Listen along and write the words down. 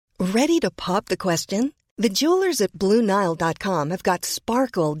Ready to pop the question? The jewelers at BlueNile.com have got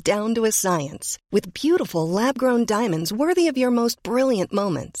sparkle down to a science with beautiful lab-grown diamonds worthy of your most brilliant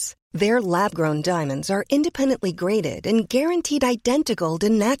moments. Their lab-grown diamonds are independently graded and guaranteed identical to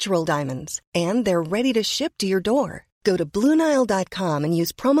natural diamonds, and they're ready to ship to your door. Go to BlueNile.com and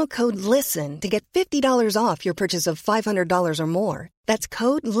use promo code LISTEN to get $50 off your purchase of $500 or more. That's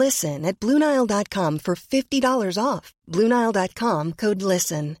code LISTEN at BlueNile.com for $50 off. BlueNile.com, code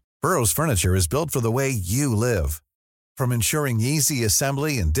LISTEN. Burrow's furniture is built for the way you live. From ensuring easy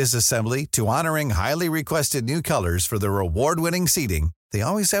assembly and disassembly to honoring highly requested new colors for their award-winning seating, they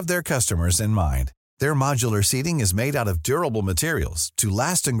always have their customers in mind. Their modular seating is made out of durable materials to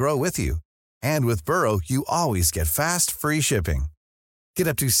last and grow with you. And with Burrow, you always get fast, free shipping. Get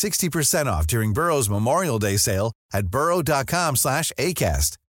up to 60% off during Burrow's Memorial Day sale at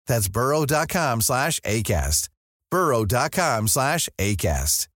burrow.com/ACAST. That's burrow.com/ACAST.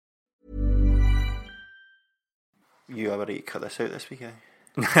 burrow.com/ACAST. You ever ready to cut this out this week, eh?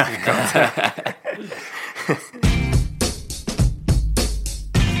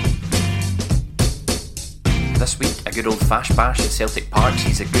 This week, a good old fash bash at Celtic Park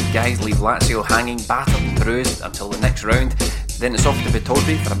sees the good guys leave Lazio hanging, battered and bruised until the next round. Then it's off to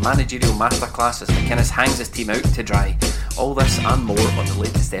Vittorbi for a managerial masterclass as McInnes hangs his team out to dry. All this and more on the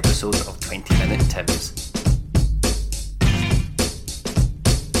latest episode of 20 Minute Tims.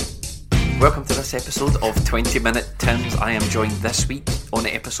 Welcome to this episode of 20 Minute Tims. I am joined this week on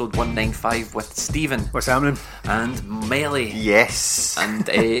episode 195 with Stephen. What's happening? And Melly. Yes. And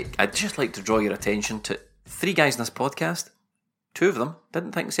I'd just like to draw your attention to three guys in this podcast. Two of them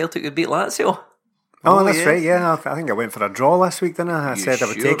didn't think Celtic would beat Lazio. Oh, that's right, yeah. I think I went for a draw last week, didn't I? I said I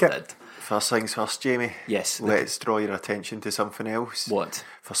would take it. First things first, Jamie. Yes. Let's draw your attention to something else. What?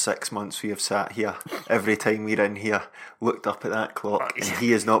 For 6 months we have sat here, every time we're in here, looked up at that clock, and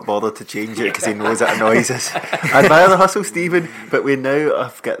he is not bothered to change it because he knows it annoys us. I'd rather hustle Stephen, but we now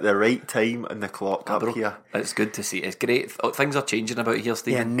have got the right time and the clock up here. It's good to see. It's great. Things are changing about here,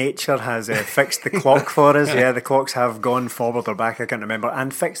 Stephen. Yeah, nature has fixed the clock for us. Yeah, the clocks have gone forward or back, I can't remember,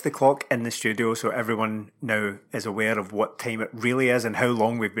 and fixed the clock in the studio so everyone now is aware of what time it really is and how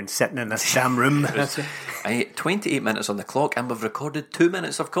long we've been sitting in this damn room. 28 minutes on the clock, and we've recorded 2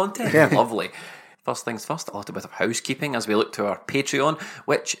 minutes of content. Yeah. Lovely. First things first, a little bit of housekeeping as we look to our Patreon,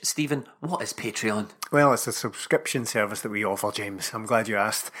 which, Stephen, what is Patreon? Well, it's a subscription service that we offer, James. I'm glad you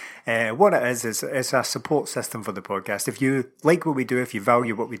asked. What it is it's a support system for the podcast. If you like what we do, if you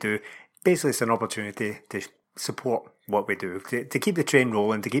value what we do, basically it's an opportunity to support what we do, to keep the train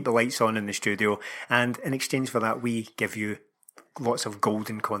rolling, to keep the lights on in the studio, and in exchange for that, we give you lots of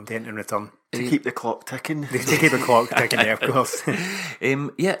golden content in return. To keep the clock ticking. To keep the clock ticking, yeah, of course.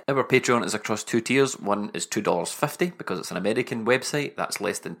 Our Patreon is across two tiers. One is $2.50 because it's an American website. That's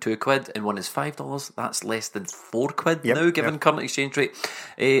less than £2. And one is $5. That's less than £4 now, given current exchange rate.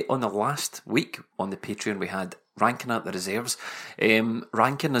 On the last week on the Patreon, we had Rankin at the reserves.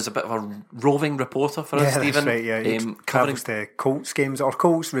 Rankin is a bit of a roving reporter for us, Stephen. That's right, yeah. He covers the Colts games, or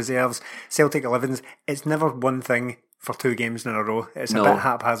Colts reserves, Celtic 11s. It's never one thing for 2 games in a row. It's a bit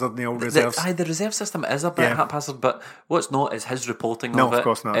haphazard in the old reserves. The reserve system is a bit haphazard, but what's not is his reporting of it. No, of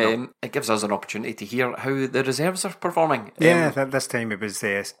course not. It gives us an opportunity to hear how the reserves are performing. This time it was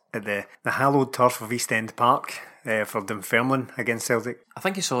at the hallowed turf of East End Park for Dunfermline against Celtic. I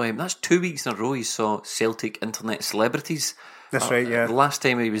think he saw that's 2 weeks in a row he saw Celtic internet celebrities. That's right, yeah. The last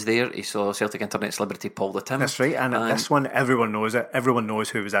time he was there, he saw Celtic internet celebrity Paul the Tim. That's right, and this one, everyone knows it. Everyone knows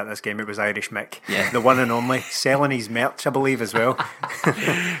who was at this game. It was Irish Mick, the one and only, selling his merch, I believe, as well.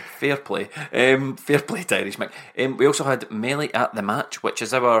 Fair play. Fair play to Irish Mick. We also had Melly at the Match, which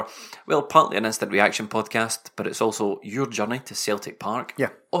is our, partly an instant reaction podcast, but it's also your journey to Celtic Park.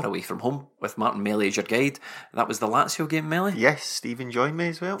 Yeah. Or away from home with Martin Melly as your guide. That was the Lazio game, Melly? Yes, Stephen joined me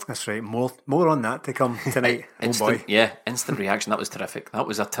as well. That's right. More on that to come tonight. Instant reaction. That was terrific. That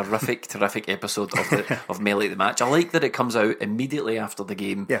was a terrific episode of Melly at the Match. I like that it comes out immediately after the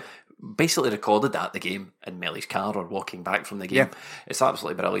game. Yeah. Basically recorded at the game in Melly's car or walking back from the game. Yeah. It's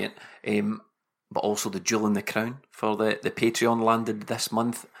absolutely brilliant. But also the jewel in the crown for the Patreon landed this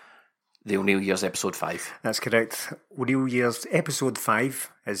month. The O'Neill Years episode 5. That's correct. O'Neill Years episode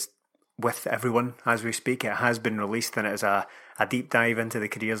 5 is with everyone as we speak. It has been released, and it is a deep dive into the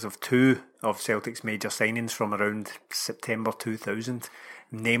careers of 2 of Celtic's major signings from around September 2000,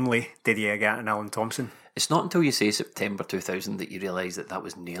 namely Didier Agathe and Alan Thompson. It's not until you say September 2000 that you realise that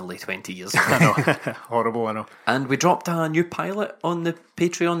was nearly 20 years ago. I know. Horrible, I know. And we dropped a new pilot on the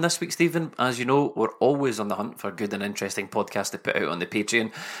Patreon this week, Stephen. As you know, we're always on the hunt for good and interesting podcasts to put out on the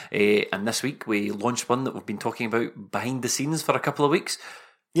Patreon. And this week we launched one that we've been talking about behind the scenes for a couple of weeks.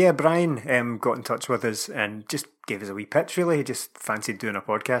 Yeah, Brian got in touch with us and just gave us a wee pitch, really. He just fancied doing a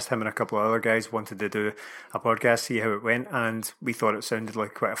podcast. Him and a couple of other guys wanted to do a podcast, see how it went, and we thought it sounded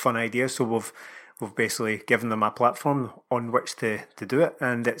like quite a fun idea. So we've basically given them a platform on which to do it.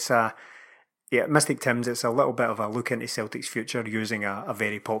 And it's Mystic Tim's, it's a little bit of a look into Celtic's future using a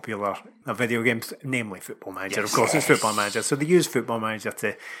very popular video game, namely Football Manager. Yes. Of course, it's Football Manager. So they use Football Manager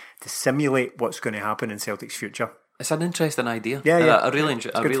to simulate what's going to happen in Celtic's future. It's an interesting idea. Yeah. I really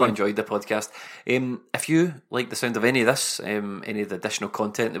enjoyed the podcast. If you like the sound of any of this, any of the additional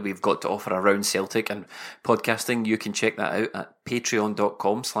content that we've got to offer around Celtic and podcasting, you can check that out at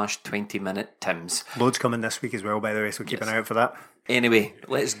patreon.com/20minutetims. Loads coming this week as well, by the way, so keep an eye out for that. Anyway,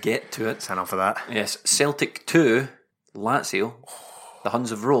 let's get to it. That's enough of that. Yes, Celtic 2, Lazio, the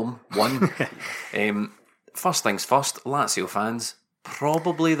Huns of Rome 1. First things first, Lazio fans,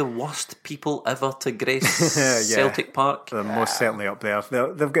 probably the worst people ever to grace Celtic Park. They're most certainly up there.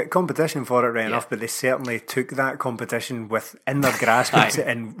 They've got competition for it right enough, but they certainly took that competition in their grasp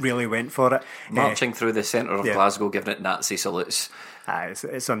and really went for it. Marching through the centre of Glasgow, giving it Nazi salutes.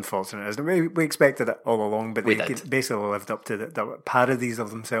 It's unfortunate, isn't it? We expected it all along, but they basically lived up to the parodies of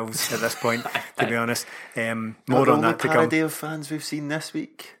themselves at this point, to be honest. More on that to come. The parody of fans we've seen this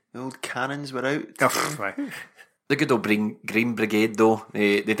week. The old cannons were out. Oh, right. The good old Green Brigade, though,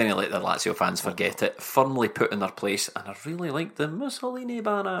 they didn't let the Lazio fans forget it. Firmly put in their place, and I really like the Mussolini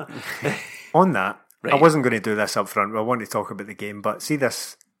banner. On that, right. I wasn't going to do this up front. I want to talk about the game, but see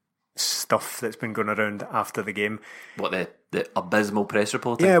this stuff that's been going around after the game. What, the abysmal press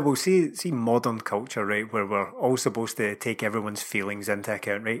reporting? Yeah, we'll see modern culture, right, where we're all supposed to take everyone's feelings into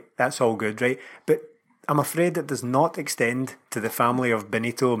account, right? That's all good, right? But I'm afraid it does not extend to the family of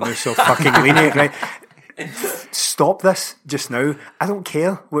Benito Mussolini, right? Stop this just now. I don't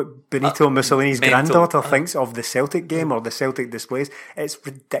care what Benito Mussolini's granddaughter thinks of the Celtic game or the Celtic displays. It's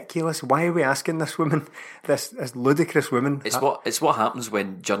ridiculous. Why are we asking this woman, this ludicrous woman? It's what happens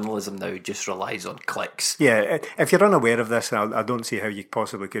when journalism now just relies on clicks. Yeah, if you're unaware of this, I don't see how you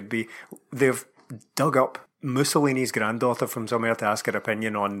possibly could be. They've dug up Mussolini's granddaughter from somewhere to ask her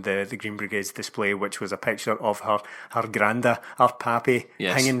opinion on the Green Brigade's display, which was a picture of her granda, her pappy,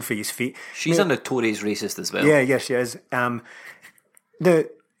 hanging for his feet. She's a notorious racist as well. Yeah, she is. The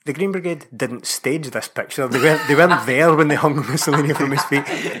Green Brigade didn't stage this picture. They weren't there when they hung Mussolini from his feet.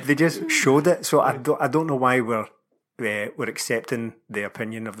 They just showed it. So I don't know why we're accepting the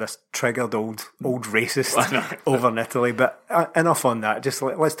opinion of this triggered old racist over in Italy. But enough on that. Just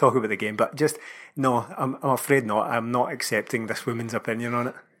let's talk about the game. But just no, I'm afraid not. I'm not accepting this woman's opinion on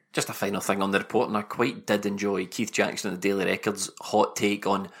it. Just a final thing on the report, and I quite did enjoy Keith Jackson of the Daily Record's hot take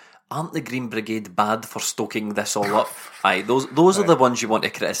on, aren't the Green Brigade bad for stoking this all up? Aye, those are the ones you want to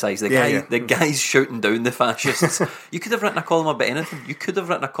criticise. The guys shouting down the fascists. You could have written a column about anything. You could have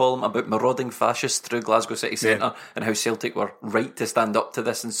written a column about marauding fascists through Glasgow city centre and how Celtic were right to stand up to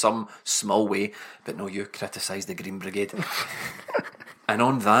this in some small way. But no, you criticised the Green Brigade. And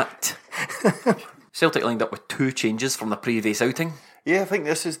on that, Celtic lined up with 2 changes from the previous outing. Yeah, I think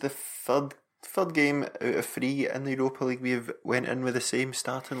this is the third game out of 3 in the Europa League we've went in with the same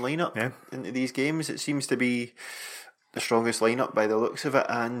starting lineup into these games. It seems to be the strongest lineup by the looks of it,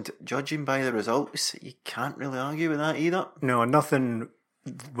 and judging by the results, you can't really argue with that either. No, nothing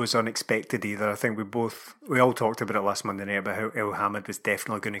was unexpected either. I think we all talked about it last Monday night about how El Hamid was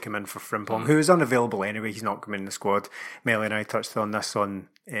definitely going to come in for Frimpong, who was unavailable anyway. He's not coming in the squad. Melly and I touched on this on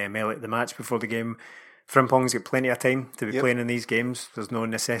Melly at the match before the game. Frimpong's got plenty of time to be playing in these games. There's no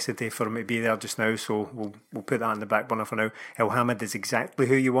necessity for him to be there just now, so we'll put that on the back burner for now. El Hamid is exactly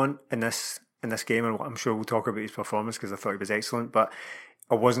who you want in this game, and I'm sure we'll talk about his performance because I thought he was excellent. But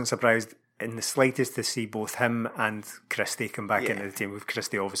I wasn't surprised in the slightest to see both him and Christie come back into the team. With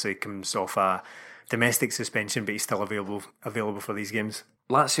Christie obviously comes off a domestic suspension, but he's still available for these games.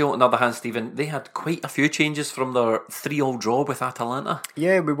 Lazio, on the other hand, Stephen, they had quite a few changes from their 3-3 draw with Atalanta.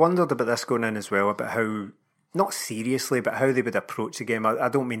 Yeah, we wondered about this going in as well, about how, not seriously, but how they would approach the game. I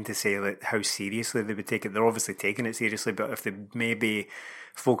don't mean to say that how seriously they would take it. They're obviously taking it seriously, but if they maybe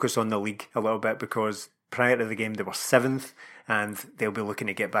focus on the league a little bit, because prior to the game they were 7th, and they'll be looking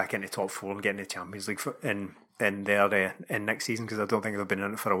to get back into top 4 and get into the Champions League in next season, because I don't think they've been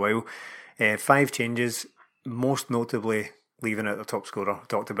in it for a while. 5 changes, most notably leaving out the top scorer. We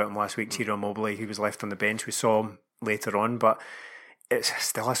talked about him last week, Ciro Immobile. He was left on the bench. We saw him later on, but it's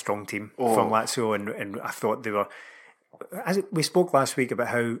still a strong team from Lazio, and I thought they were... As we spoke last week about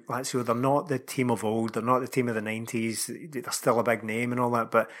how Lazio, they're not the team of old, they're not the team of the 90s, they're still a big name and all that,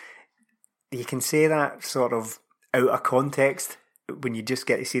 but you can say that sort of out of context when you just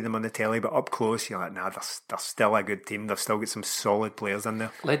get to see them on the telly, but up close, you're like, nah, they're still a good team. They've still got some solid players in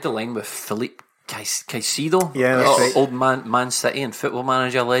there. Led the line with Philippe Caicedo, yeah, that's right. Old Man City and Football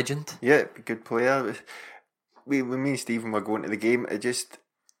Manager legend. Yeah, good player. When me and Stephen were going to the game,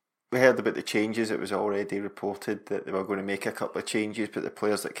 we heard about the changes. It was already reported that they were going to make a couple of changes, but the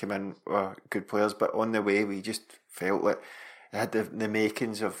players that came in were good players. But on the way, we just felt like it had the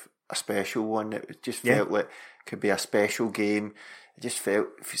makings of a special one. It just felt like it could be a special game. It just felt,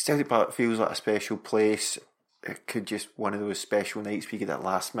 Celtic Park feels like a special place. It could just one of those special nights where you get that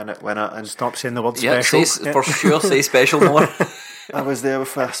last minute winner. And stop saying the word special. For sure, say special more. I was there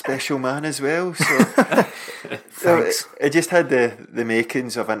with a special man as well, so it just had the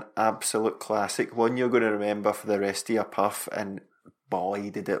makings of an absolute classic, one you're going to remember for the rest of your puff, and boy,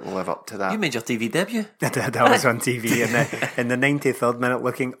 did it live up to that. You made your TV debut. I did. I was on TV in the 93rd minute,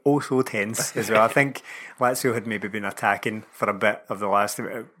 looking oh so tense as well. I think Lazio had maybe been attacking for a bit of the last.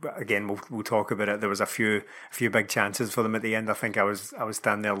 Again, we'll talk about it. There was a few big chances for them at the end. I think I was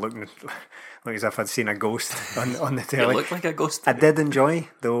standing there looking as if I'd seen a ghost on the telly. You looked like a ghost. I did enjoy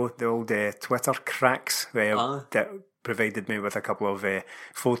though the old Twitter cracks that provided me with a couple of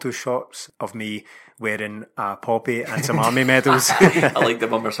photo shots of me wearing a poppy and some army medals. I like the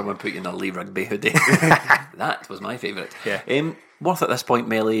one where someone put you in a Lee Rugby hoodie. That was my favourite. Yeah. Worth at this point,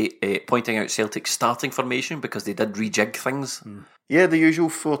 Melly, pointing out Celtic's starting formation because they did rejig things. Yeah, the usual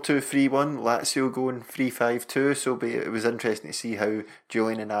 4-2-3-1, Lazio going 3-5-2, so it was interesting to see how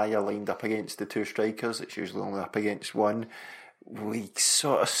Julian and I are lined up against the two strikers. It's usually only up against one. We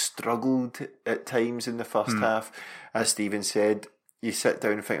sort of struggled at times in the first half. As Stephen said, you sit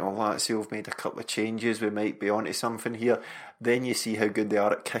down and think, oh, Lazio have made a couple of changes, we might be onto something here. Then you see how good they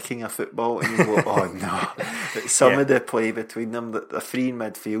are at kicking a football and you go, oh no. But some of the play between them, the three in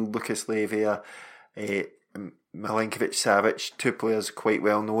midfield, Lucas Leiva, Milinkovic-Savic, two players quite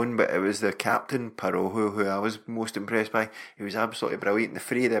well known, but it was the captain, Parojo, who I was most impressed by. He was absolutely brilliant. The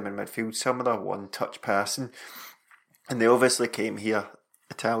three of them in midfield, some of their one-touch passing. And they obviously came here,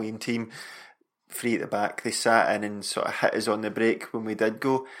 Italian team, three at the back. They sat in and sort of hit us on the break when we did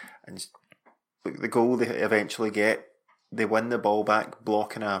go. And look, the goal they eventually get, they win the ball back,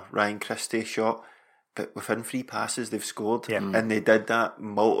 blocking a Ryan Christie shot. But within 3 passes, they've scored. And they did that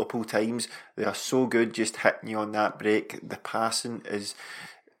multiple times. They are so good just hitting you on that break. The passing is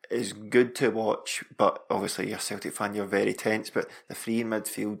good to watch, but obviously you're a Celtic fan, you're very tense. But the three in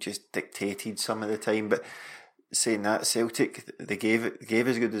midfield just dictated some of the time. But saying that, Celtic, they gave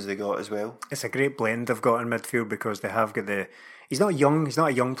as good as they got as well. It's a great blend they've got in midfield because they have got he's not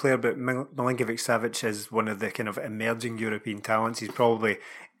a young player, but Milinkovic-Savic is one of the kind of emerging European talents.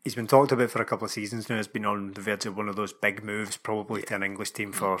 He's been talked about for a couple of seasons now. He's been on the verge of one of those big moves, probably to an English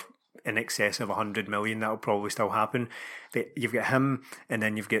team for in excess of 100 million. That'll probably still happen. But you've got him, and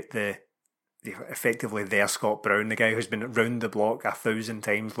then you've got effectively their Scott Brown, the guy who's been round the block 1,000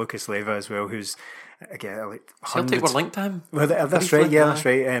 times, Lucas Leiva as well, who's again like hundreds. Celtic were linked to him. Well, that's right. Yeah, that's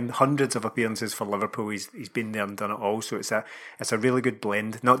right. Hundreds of appearances for Liverpool. He's been there and done it all. So it's a really good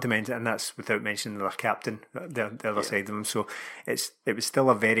blend. Not to mention, and that's without mentioning their captain, the other side of them. So it was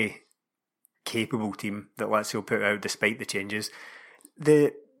still a very capable team that Lazio put out despite the changes.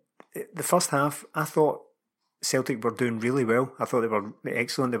 The first half, I thought Celtic were doing really well. I thought they were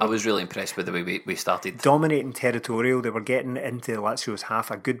excellent. I was really impressed with the way we started. Dominating territorial. They were getting into Lazio's half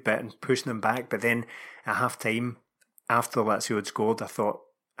a good bit and pushing them back. But then at half time, after Lazio had scored, I thought,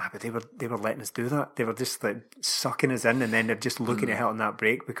 but they were letting us do that. They were just like sucking us in, and then they're just looking at it on that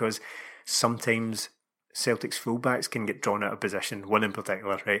break because sometimes Celtic's fullbacks can get drawn out of position. One in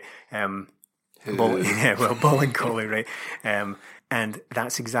particular, right? Bolingoli, right? And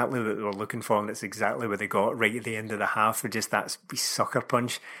that's exactly what they were looking for, and that's exactly what they got right at the end of the half. For just that sucker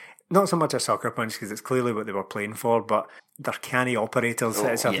punch. Not so much a sucker punch because it's clearly what they were playing for, but they're canny operators.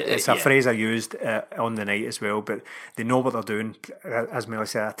 It's a phrase I used on the night as well, but they know what they're doing. As Melly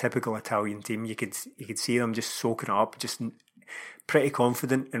said, a typical Italian team. You could see them just soaking it up, just pretty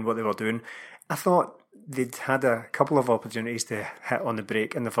confident in what they were doing. I thought they'd had a couple of opportunities to hit on the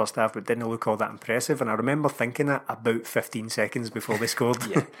break in the first half, but didn't look all that impressive. And I remember thinking that about 15 seconds before they scored.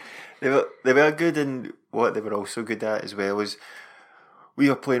 They were good, and what they were also good at as well is we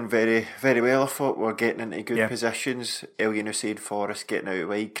were playing very, very well. I thought we were getting into good positions. El Yunusaid, Forrest getting out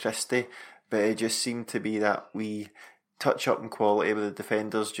wide, Christie, but it just seemed to be that we touch up in quality with the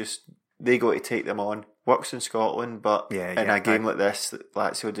defenders. Just they got to take them on. Works in Scotland, but in a game like this,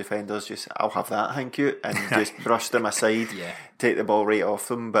 Lazio defenders just, I'll have that, thank you, and just brush them aside, take the ball right off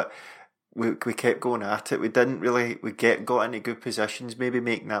them. But we kept going at it. We didn't really got into good positions, maybe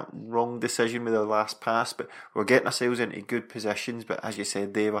making that wrong decision with the last pass, but we're getting ourselves into good positions. But as you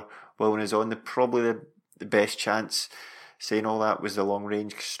said, they were willing us on. Probably the best chance, saying all that, was the long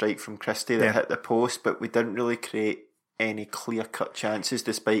range strike from Christie that hit the post, but we didn't really create any clear-cut chances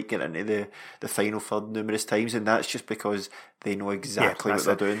despite getting into the final third numerous times, and that's just because they know exactly what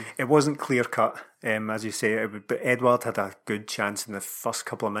they're doing. It wasn't clear-cut, as you say, but Edward had a good chance in the first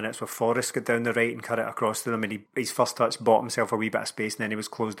couple of minutes where Forrest got down the right and cut it across to them, and his first touch bought himself a wee bit of space, and then he was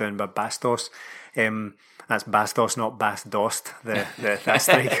closed down by Bastos. That's Bastos, not Bas Dost, that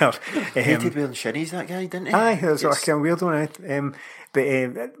striker. He did wearing shinnies, that guy, didn't he? Aye, that's what I kind of weird one.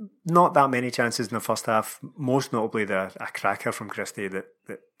 But not that many chances in the first half, most notably a cracker from Christie that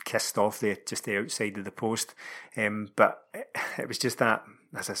kissed off just the outside of the post. But it was just that,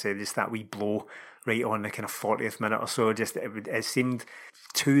 as I said, just that wee blow right on the kind of 40th minute or so. Just it seemed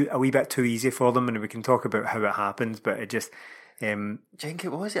a wee bit too easy for them, and we can talk about how it happened, but it just... I think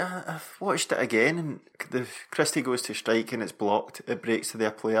it was. I've watched it again, and the Christie goes to strike and it's blocked. It breaks to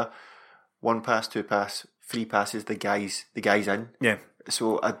their player. 1 pass, 2 pass, 3 passes. The guy's in. Yeah.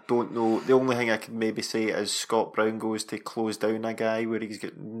 So I don't know. The only thing I could maybe say is Scott Brown goes to close down a guy where he's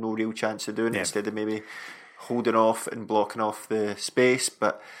got no real chance of doing it, instead of maybe holding off and blocking off the space.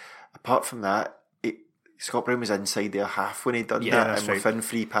 But apart from that, Scott Brown was inside their half when he done that, and within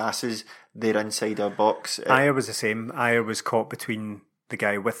 3 passes, they're inside our box. Ayer was the same. Ayer was caught between the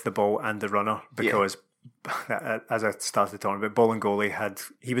guy with the ball and the runner because, as I started talking about, Bolingoli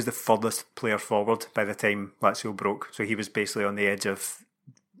he was the furthest player forward by the time Lazio broke. So he was basically on the edge of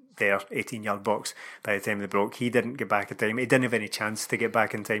their 18-yard box by the time they broke. He didn't get back in time. He didn't have any chance to get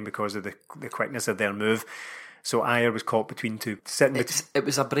back in time because of the quickness of their move. So Ayer was caught between two. It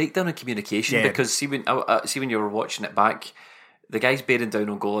was a breakdown in communication because see when you were watching it back, the guy's bearing down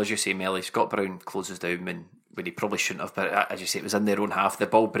on goal, as you say, Melly. Scott Brown closes down when he probably shouldn't have, but as you say, it was in their own half. The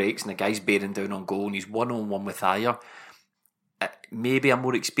ball breaks and the guy's bearing down on goal and he's 1-on-1 with Ayer. Maybe a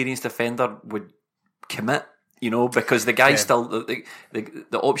more experienced defender would commit, because the guy's still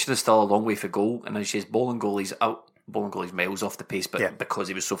the option is still a long way for goal, and as you say, Bolingoli's out. Bolingoli's miles off the pace, but because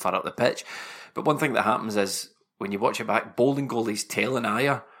he was so far up the pitch. But one thing that happens is when you watch it back, Bolingoli's telling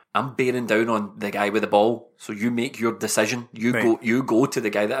Ayer, I'm bearing down on the guy with the ball, so you make your decision. You go to the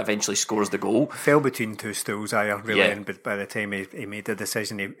guy that eventually scores the goal. Fell between two stools, Ayer, really, but by the time he made the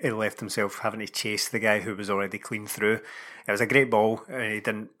decision, he left himself having to chase the guy who was already clean through. It was a great ball,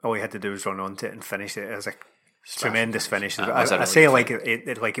 and all he had to do was run onto it and finish it. It was a tremendous finish. I say like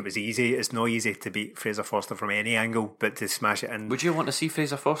it was easy. It's not easy to beat Fraser Forster from any angle, but to smash it in. Would you want to see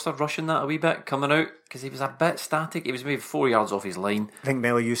Fraser Forster rushing that a wee bit, coming out? Because he was a bit static. He was maybe 4 yards off his line. I think,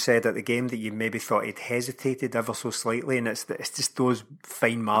 Melly, you said at the game that you maybe thought he'd hesitated ever so slightly, and it's just those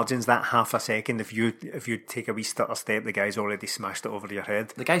fine margins, that half a second. If you take a wee stutter step, the guy's already smashed it over your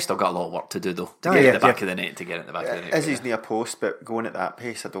head. The guy's still got a lot of work to do, though, to get in the back of the net, of the net. As he's near post, but going at that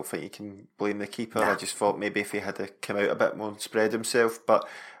pace, I don't think you can blame the keeper. Nah. I just thought maybe if he had to come out a bit more and spread himself, but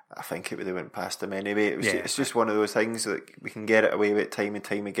I think it would have went past him anyway. It's just one of those things that we can get it away with time and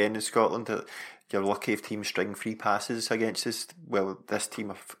time again in Scotland. That you're lucky if teams string 3 passes against us. Well, this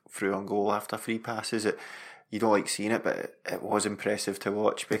team are through on goal after 3 passes. You don't like seeing it, but it was impressive to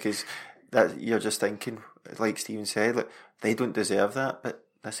watch, because that you're just thinking, like Stephen said, they don't deserve that, but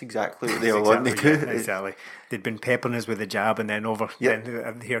that's exactly what they want to do. Exactly. They'd been peppering us with a jab, and then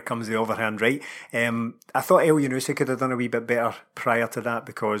then here comes the overhand right. I thought El Yunusi could have done a wee bit better prior to that,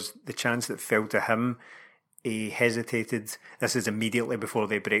 because the chance that fell to him, he hesitated. This is immediately before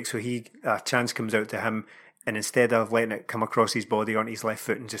they break, so a chance comes out to him, and instead of letting it come across his body onto his left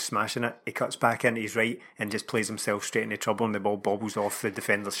foot and just smashing it, he cuts back into his right and just plays himself straight into trouble, and the ball bobbles off the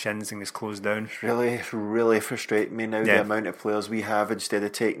defender's shins and is closed down. Really, really frustrating me now, the amount of players we have, instead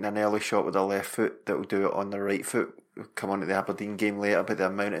of taking an early shot with their left foot, that will do it on their right foot. We'll come on to the Aberdeen game later, but the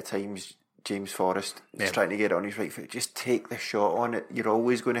amount of times James Forrest is trying to get it on his right foot, just take the shot on it. You're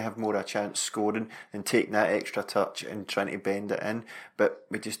always going to have more a chance scoring than taking that extra touch and trying to bend it in, but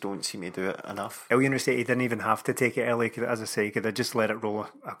we just don't seem to do it enough. El Yunusi, he didn't even have to take it early. As I say, he could have just let it roll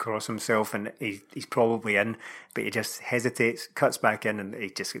across himself, and he's probably in, but he just hesitates, cuts back in, and he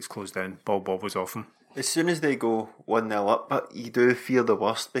just gets closed down. Ball bobbles off him. As soon as they go 1-0 up, but you do fear the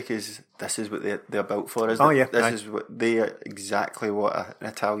worst, because this is what they're built for, isn't it? This is what they are, exactly what an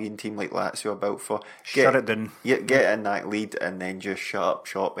Italian team like Lazio are built for. Shut it down. Get in that lead and then just shut up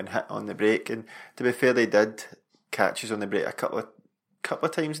shop and hit on the break. And to be fair, they did catch us on the break a couple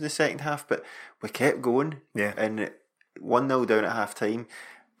of times in the second half, but we kept going. Yeah. And 1-0 down at half time.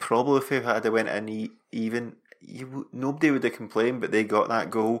 Probably if we had went in even, nobody would have complained, but they got that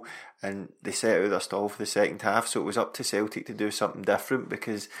goal and they set out their stall for the second half. So it was up to Celtic to do something different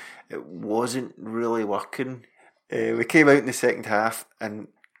because it wasn't really working. We came out in the second half and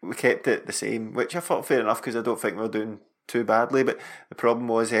we kept it the same, which I thought fair enough because I don't think we were doing too badly. But the problem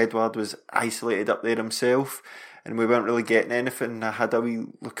was Edouard was isolated up there himself and we weren't really getting anything. I had a wee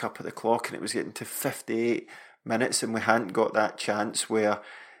look up at the clock and it was getting to 58 minutes and we hadn't got that chance where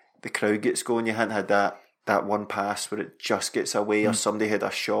the crowd gets going. You hadn't had that one pass where it just gets away or somebody had a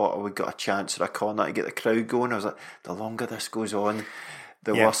shot or we got a chance or a corner to get the crowd going. I was like, the longer this goes on,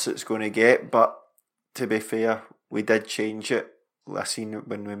 the worse it's going to get. But to be fair, we did change it. I seen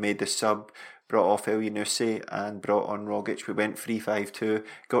when we made the sub, brought off Elyounoussi and brought on Rogic. We went 3-5-2,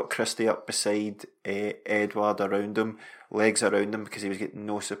 got Christie up beside Edouard around him, legs around him because he was getting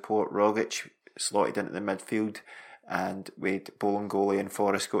no support. Rogic slotted into the midfield and we had Bolingoli and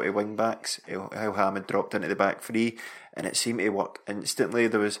Forrest go to wing backs. El Hamid dropped into the back three and it seemed to work instantly.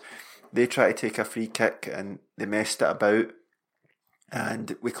 They tried to take a free kick and they messed it about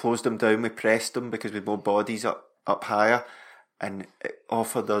and we closed them down, we pressed them because we had more bodies up higher and it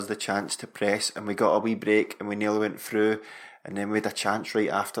offered us the chance to press and we got a wee break and we nearly went through and then we had a chance right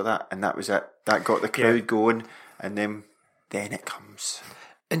after that and that was it. That got the crowd going and then it comes.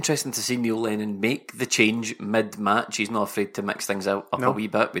 Interesting to see Neil Lennon make the change mid-match. He's not afraid to mix things up a wee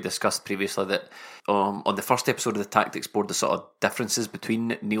bit. We discussed previously that on the first episode of the Tactics Board, the sort of differences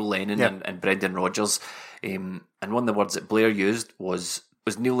between Neil Lennon and Brendan Rodgers. And one of the words that Blair used was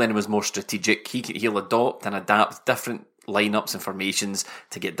Neil Lennon was more strategic. He'll adopt and adapt different lineups and formations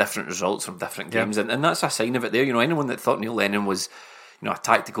to get different results from different games. And that's a sign of it there. Anyone that thought Neil Lennon was a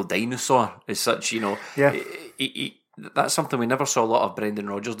tactical dinosaur as such, that's something we never saw a lot of Brendan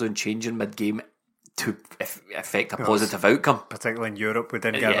Rodgers doing, changing mid-game to affect a positive outcome. Particularly in Europe, we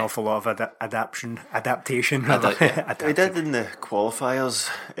didn't get an awful lot of adaptation. We did in the qualifiers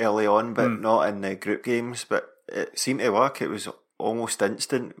early on, but not in the group games. But it seemed to work. It was almost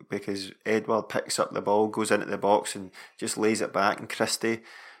instant because Edouard picks up the ball, goes into the box and just lays it back. And Christie,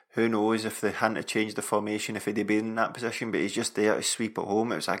 who knows if they hadn't changed the formation, if he'd been in that position, but he's just there to sweep it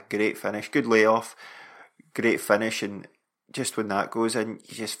home. It was a great finish, good layoff. Great finish, and just when that goes in,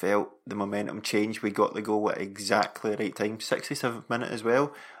 you just felt the momentum change. We got the goal at exactly the right time, 67th minute as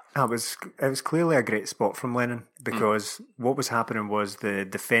well. It was clearly a great spot from Lennon because what was happening was the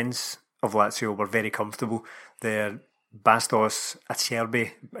defence of Lazio were very comfortable. Their Bastos,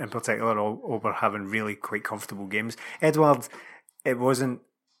 Acerbi in particular, all were having really quite comfortable games. Edouard, it wasn't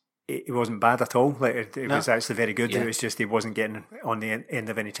bad at all. It was actually very good. It was just he wasn't getting on the end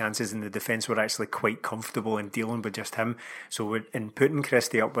of any chances, and the defence were actually quite comfortable in dealing with just him. So in putting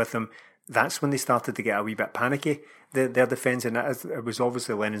Christie up with him, that's when they started to get a wee bit panicky, their defence, and it was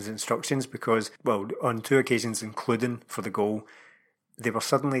obviously Lennon's instructions because, well, on two occasions, including for the goal, they were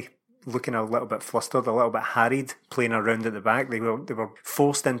suddenly looking a little bit flustered, a little bit harried, playing around at the back. They were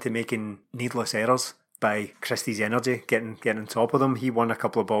forced into making needless errors by Christie's energy, getting on top of them. He won a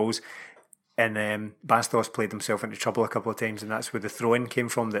couple of balls and Bastos played himself into trouble a couple of times, and that's where the throw-in came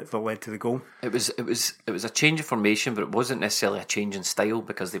from that led to the goal. It was a change of formation, but it wasn't necessarily a change in style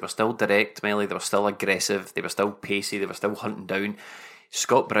because they were still direct, Melly, they were still aggressive, they were still pacey, they were still hunting down.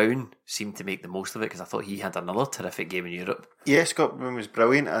 Scott Brown seemed to make the most of it because I thought he had another terrific game in Europe. Yeah, Scott Brown was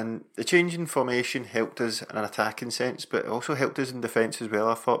brilliant, and the change in formation helped us in an attacking sense, but it also helped us in defence as well,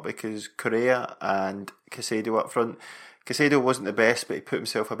 I thought, because Correa and Caicedo up front. Caicedo wasn't the best, but he put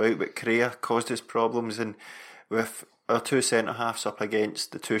himself about, but Correa caused us problems, and with our two centre-halves up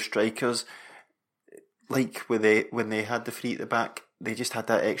against the two strikers, like when they had the three at the back, they just had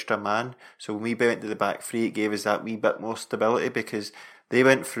that extra man. So when we went to the back three, it gave us that wee bit more stability because they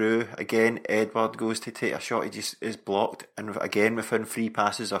went through. Again, Edouard goes to take a shot, he just is blocked. And again, within 3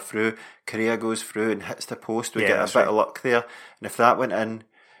 passes are through, Correa goes through and hits the post. We get a bit of luck there. And if that went in,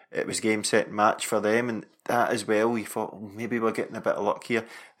 it was game, set, match for them. And that as well, we thought, maybe we're getting a bit of luck here.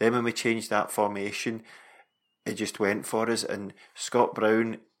 Then when we changed that formation, it just went for us. And Scott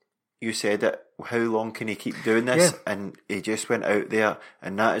Brown, you said it, how long can he keep doing this? Yeah. And he just went out there,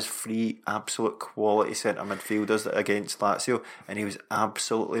 and that is 3 absolute quality centre midfielders against Lazio, and he was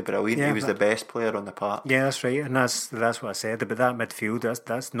absolutely brilliant. Yeah, he was the best player on the park. Yeah, that's right, and that's what I said about that midfield.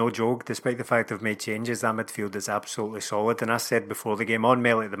 That's no joke. Despite the fact they've made changes, that midfield is absolutely solid. And I said before the game, on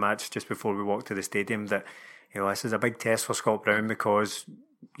Melly at the match, just before we walked to the stadium, that this is a big test for Scott Brown because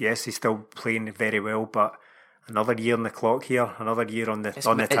yes, he's still playing very well, but another year on the clock here, another year on the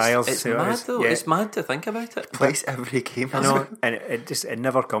tiles. It's mad though. Yeah. It's mad to think about it. Plays every game. I know, and it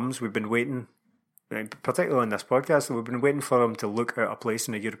never comes. We've been waiting particularly on this podcast, we've been waiting for him to look out a place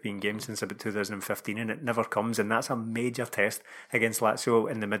in a European game since about 2015, and it never comes, and that's a major test against Lazio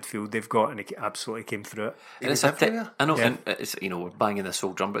in the midfield they've got, and he absolutely came through it. And it's I know, and it's, we're banging this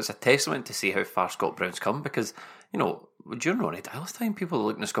whole drum, but it's a testament to see how far Scott Brown's come, because, during Ronnie Dyle's time, people were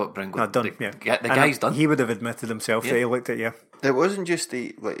looking at Scott Brown going, the guy's done. He would have admitted himself that he looked at you. It wasn't just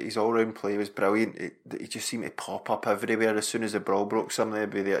his all-round play was brilliant. He just seemed to pop up everywhere. As soon as the ball broke, somebody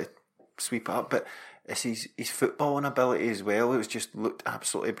would be there to sweep it up. But it's his footballing ability as well. It was just looked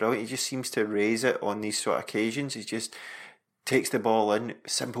absolutely brilliant. He just seems to raise it on these sort of occasions. He just takes the ball in,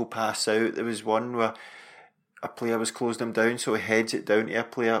 simple pass out. There was one where a player was closing him down, so he heads it down to a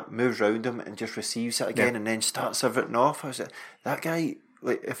player, moves round him and just receives it again, and then starts everything off. I was like, that guy,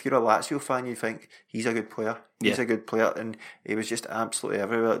 if you're a Lazio fan, you think he's a good player. He's a good player, and he was just absolutely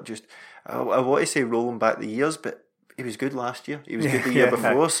everywhere. Just, I want to say rolling back the years, but he was good last year. He was good the year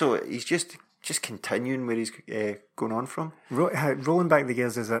before, so he's just continuing where he's going on from. Rolling back the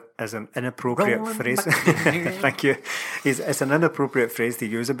gears is an inappropriate phrase. Thank you. It's an inappropriate phrase to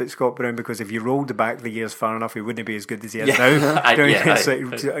use about Scott Brown, because if you rolled back the years far enough, he wouldn't be as good as he is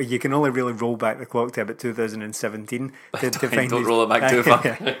now. You can only really roll back the clock to about 2017 to find. Don't roll it back too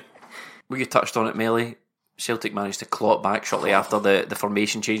far. You touched on it, Melly. Celtic managed to claw it back shortly after the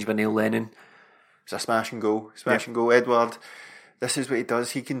formation change by Neil Lennon. It's a smash and go. And go. Edouard, this is what he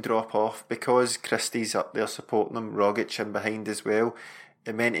does. He can drop off because Christie's up there supporting him, Rogic in behind as well.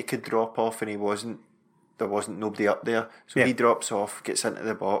 It meant he could drop off, and there wasn't nobody up there. So he drops off, gets into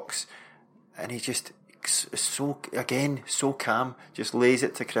the box, and he just is so calm, just lays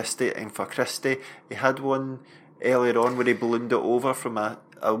it to Christie. And for Christie, he had one earlier on where he ballooned it over from a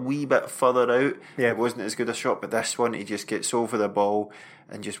wee bit further out. It wasn't as good a shot, but this one he just gets over the ball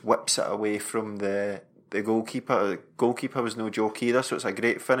and just whips it away from the goalkeeper. The goalkeeper was no joke either, so it's a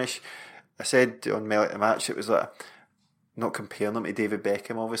great finish. I said on Melly the Match, it was like, not comparing him to David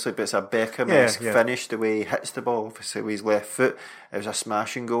Beckham obviously, but it's a Beckham-esque finish, the way he hits the ball, obviously with his left foot. It was a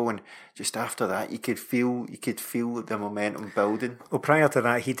smash and go, and just after that you could feel the momentum building. Well, prior to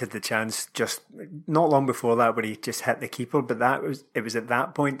that, he'd had the chance just not long before that where he just hit the keeper, but it was at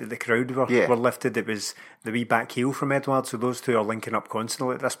that point that the crowd were lifted. It was the wee back heel from Edouard, so those two are linking up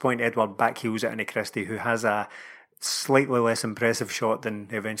constantly at this point. Edouard back heels it into Christie, who has a slightly less impressive shot than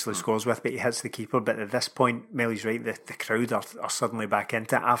he eventually scores with, but he hits the keeper. But at this point, Melly's right, the crowd are suddenly back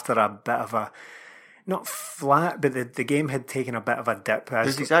into it after a bit of a, not flat, but the game had taken a bit of a dip.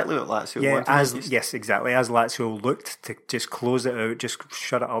 That's exactly what Lazio wanted. Yes, exactly. As Lazio looked to just close it out, just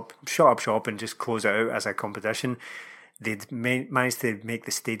shut up shop and just close it out as a competition, they'd managed to make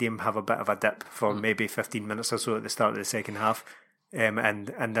the stadium have a bit of a dip for maybe 15 minutes or so at the start of the second half. And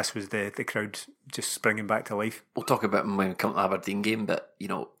this was the crowd just springing back to life. We'll talk about him when we come to the Aberdeen game, but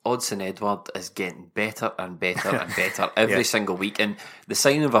Odsonne Edouard is getting better and better and better every single week. And the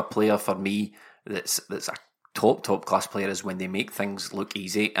sign of a player for me that's a top class player is when they make things look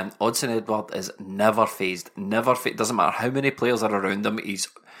easy. And Odsonne Edouard is never phased. Doesn't matter how many players are around him.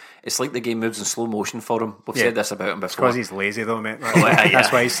 It's like the game moves in slow motion for him. We've said this about him before. It's because he's lazy though, mate.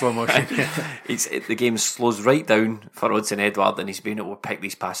 That's why he's slow motion. The game slows right down for Odsonne Edouard, and he's been able to pick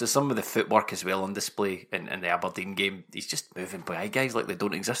these passes. Some of the footwork as well on display in the Aberdeen game. He's just moving by guys like they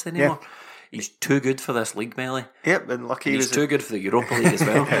don't exist anymore. He's too good for this league, Melly. Yep, and lucky he's too good for the Europa League as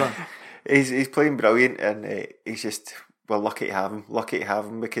well. He's playing brilliant, and he's just... We're lucky to have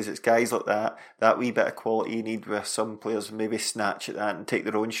him because it's guys like that wee bit of quality you need, where some players maybe snatch at that and take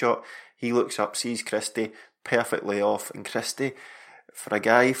their own shot. He looks up, sees Christie, perfect layoff, and Christie, for a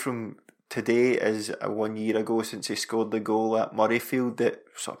guy from today, is 1 year ago since he scored the goal at Murrayfield that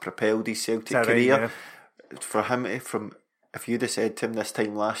sort of propelled his Celtic career. Right, yeah. For him, if you'd have said to him this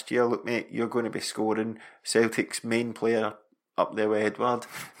time last year, look mate, you're going to be scoring, Celtic's main player up there with Edouard,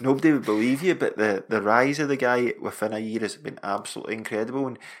 nobody would believe you, but the rise of the guy within a year has been absolutely incredible,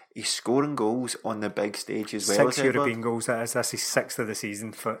 and he's scoring goals on the big stage as well. 6 European goals, that's his 6th of the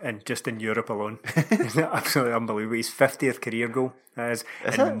season just in Europe alone. It's absolutely unbelievable. His 50th career goal,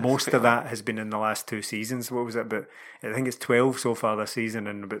 most of that has been in the last 2 seasons. What was it? But I think it's 12 so far this season,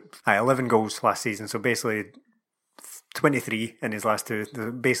 and about 11 goals last season, so basically 23 in his last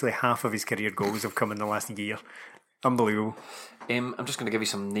 2. Basically half of his career goals have come in the last year. Unbelievable. I'm just going to give you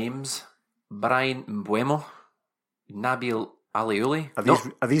some names. Brian Mbeumo, Nabil Aliuli.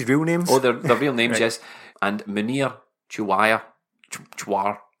 Are these real names? Oh, they're real names, right. Yes. And Munir Chouar.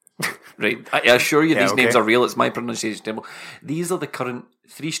 Right. I assure you these names are real. It's my pronunciation terrible. These are the current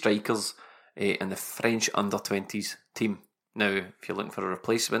 3 strikers in the French under-20s team. Now, if you're looking for a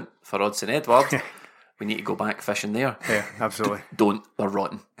replacement for Odsonne Edouard, we need to go back fishing there. Yeah, absolutely. Don't. They're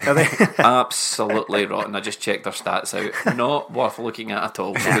rotten. Are they? Absolutely rotten. I just checked their stats out. Not worth looking at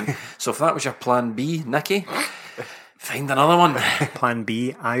all. So if that was your plan B, Nicky, find another one. Plan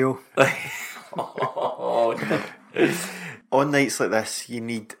B, Io. Oh, no. On nights like this, you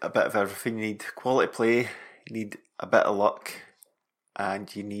need a bit of everything. You need quality play, you need a bit of luck,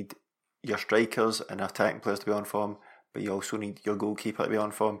 and you need your strikers and attacking players to be on form, but you also need your goalkeeper to be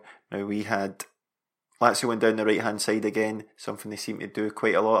on form. Now, we had Lazio went down the right hand side again, something they seem to do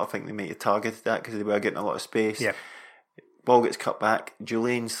quite a lot. I think they might have targeted that because they were getting a lot of space. Yeah. Ball gets cut back,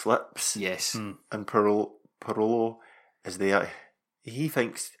 Julian slips. Yes. And Parolo is there. He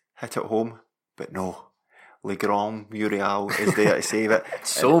thinks hit it home, but no. Le Grand Muriel is there to save it.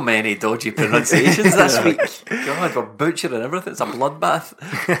 So many dodgy pronunciations this week. God, we're butchering everything. It's a bloodbath.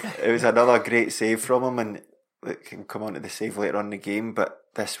 It was another great save from him, and we can come on to the save later on in the game, but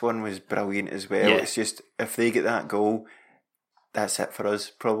this one was brilliant as well. Yeah. It's just, if they get that goal, that's it for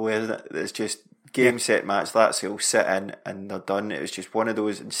us, probably, isn't it? It's just game, set, match. Lazio sit in and they're done. It was just one of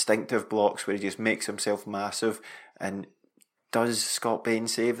those instinctive blocks where he just makes himself massive. And does Scott Bain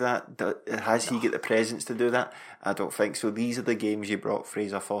save that? Has he got the presence to do that? I don't think so. These are the games you brought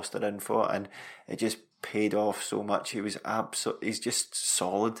Fraser Foster in for, and it just paid off so much. He was he's just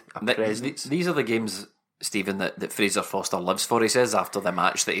solid, presence. These are the games, Stephen, that Fraser Foster lives for. He says after the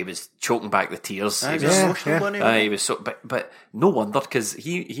match that he was choking back the tears. He was so, but no wonder, because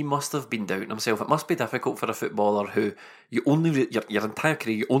he must have been doubting himself. It must be difficult for a footballer who your entire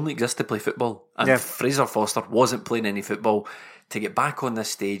career you only exist to play football, and Fraser Foster wasn't playing any football. To get back on this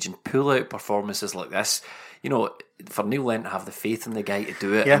stage and pull out performances like this, you know, for Neil Lennon to have the faith in the guy to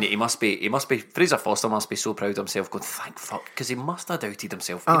do it, and he must be. Fraser Foster must be so proud of himself, going, thank fuck, because he must have doubted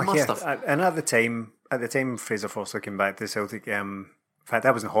himself. He must have. And at the time Fraser Foster came back to Celtic, in fact,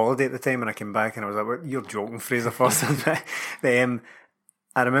 I was on holiday at the time, and I came back and I was like, well, you're joking, Fraser Foster.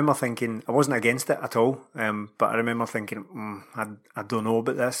 I remember thinking, I wasn't against it at all, but I remember thinking, I don't know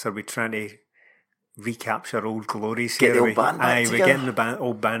about this. Are we trying to recapture old glories Get here? the old band back together. We're getting the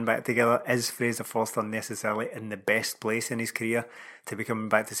old band back together. Is Fraser Foster necessarily in the best place in his career to be coming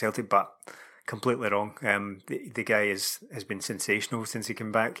back to Celtic? But completely wrong. The guy has been sensational since he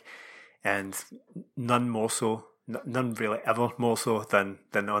came back, and none really ever more so than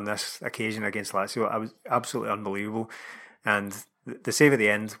on this occasion against Lazio. I was absolutely unbelievable, and the save at the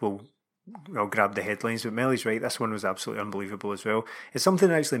end will grab the headlines, but Melly's right, this one was absolutely unbelievable as well. It's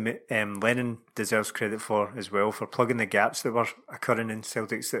something actually Lennon deserves credit for as well, for plugging the gaps that were occurring in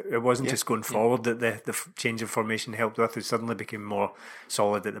Celtics. It wasn't just going forward that the change of formation helped with. It suddenly became more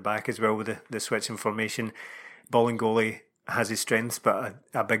solid at the back as well with the switch in formation. Bolingoli has his strengths, but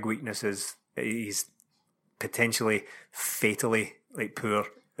a big weakness is he's potentially fatally poor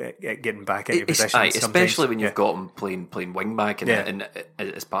at getting back into position, especially when you've got him playing wing back and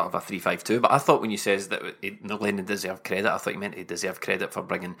as part of a 3-5-2. But I thought when you says that Lennon deserved credit, I thought you meant he deserved credit for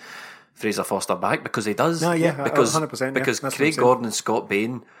bringing Fraser Foster back, because he does. Because 100%. Because Craig Gordon and Scott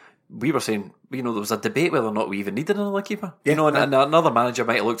Bain, we were saying, there was a debate whether or not we even needed another keeper. And another manager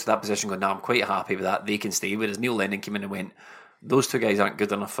might have looked at that position and gone, I'm quite happy with that, they can stay. Whereas Neil Lennon came in and went, those two guys aren't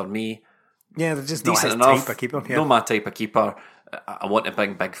good enough for me. Yeah, they're just decent not his enough. Type of keeper. Yeah. Not my type of keeper. I want to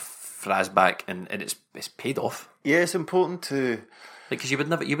bring Big Fraz back, and it's paid off. Yeah, it's important to, because you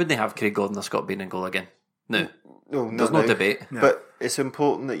wouldn't have Craig Gordon or Scott Bain in goal again. No, there's no debate. No. But it's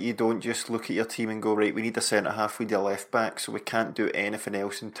important that you don't just look at your team and go, right, we need a centre half, we need a left back, so we can't do anything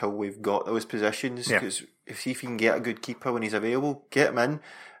else until we've got those positions. Because if you can get a good keeper when he's available, get him in.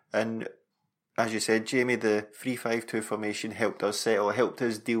 And as you said, Jamie, the 3-5-2 formation helped us settle. It helped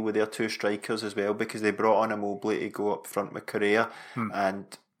us deal with their two strikers as well, because they brought on a Mobley to go up front with Correa and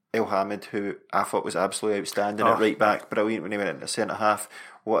El Hamid, who I thought was absolutely outstanding at right back. Brilliant when he went into centre half.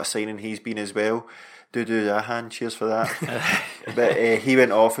 What a signing he's been as well. Do Zahan, cheers for that. But he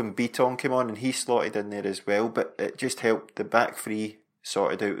went off and Beaton came on and he slotted in there as well. But it just helped the back three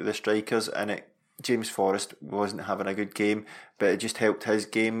sorted out with the strikers, and James Forrest wasn't having a good game, but it just helped his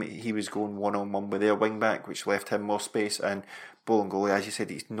game. He was going one-on-one with their wing-back, which left him more space, and Bolingoli, as you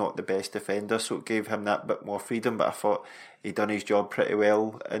said, he's not the best defender, so it gave him that bit more freedom, but I thought he'd done his job pretty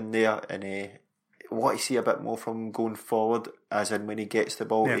well in there, and what I see a bit more from him going forward, as in when he gets the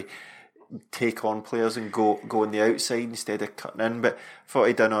ball, to take on players and go on the outside instead of cutting in, but I thought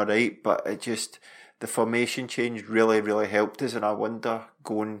he'd done alright, but it just, the formation change really, really helped us, and I wonder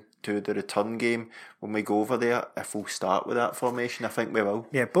going to the return game when we go over there if we'll start with that formation. I think we will.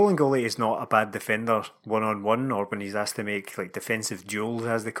 Yeah, Bolingoli is not a bad defender one-on-one or when he's asked to make like defensive duels,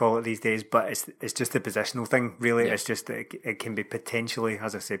 as they call it these days, but it's just a positional thing, really. Yeah. It's just that it can be potentially,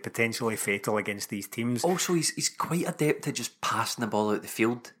 as I said, potentially fatal against these teams. Also, he's quite adept at just passing the ball out the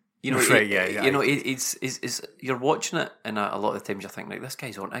field. You know, right, yeah. You know, it's you're watching it, and a lot of the times you're thinking, like, this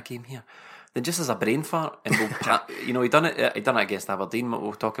guy's on a game here. Then just as a brain fart, and you know, he done it against Aberdeen, what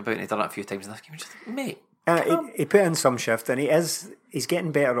we'll talk about, and he done it a few times in this game. Just like, mate, he put in some shift, and he's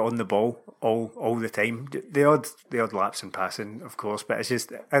getting better on the ball all the time. The odd lapse in passing, of course, but it's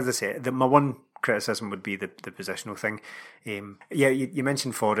just, as I say, my one criticism would be the positional thing. You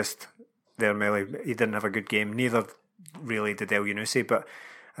mentioned Forrest there, Melly. He didn't have a good game. Neither really did Elyounoussi, but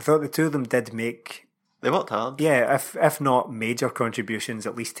I thought the two of them did make. They worked hard. Yeah, if not major contributions,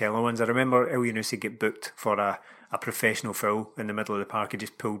 at least telling ones. I remember Elyounoussi get booked for a professional foul in the middle of the park. He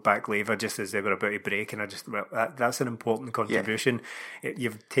just pulled back Lever just as they were about to break, and that's an important contribution. Yeah.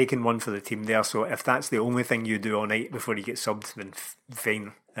 You've taken one for the team there, so if that's the only thing you do all night before you get subbed, then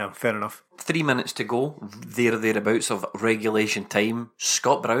fine. Fair enough. 3 minutes to go, thereabouts of regulation time.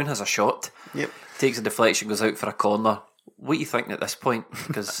 Scott Brown has a shot. Yep. Takes a deflection, goes out for a corner. What are you thinking at this point?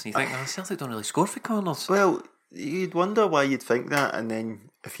 Because you think, Celtic don't really score for corners. Well, you'd wonder why you'd think that, and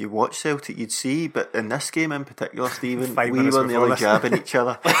then if you watch Celtic, you'd see. But in this game in particular, Stephen, we were nearly jabbing each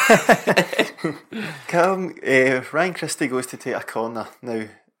other. Ryan Christie goes to take a corner. Now,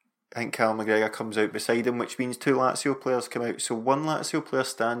 I think Cal McGregor comes out beside him, which means two Lazio players come out. So one Lazio player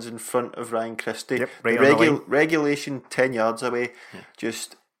stands in front of Ryan Christie. Yep, right on the line. Regulation 10 yards away. Yeah.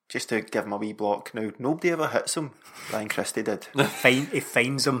 Just to give him a wee block. Now, nobody ever hits him. Ryan Christie did. He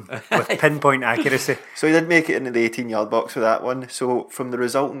finds him with pinpoint accuracy. So he did make it into the 18-yard box with that one. So from the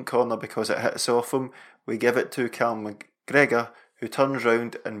resultant corner, because it hits off him, we give it to Cal McGregor, who turns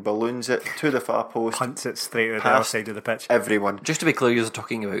round and balloons it to the far post. Punts it straight out the other side of the pitch. Everyone. Just to be clear, you're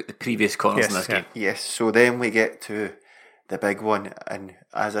talking about the previous corners in this game. Yes, so then we get to the big one. And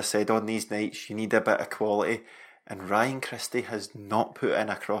as I said, on these nights, you need a bit of quality. And Ryan Christie has not put in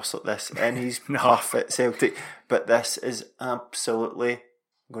a cross like this in his puff at Celtic. But this is absolutely, I'm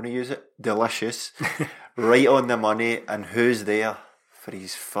going to use it, delicious. Right on the money. And who's there for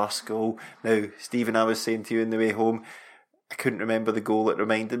his first goal? Now, Stephen, I was saying to you on the way home, I couldn't remember the goal it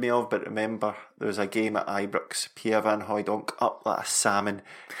reminded me of, but remember there was a game at Ibrox, Pierre Van Hooijdonk up like a salmon,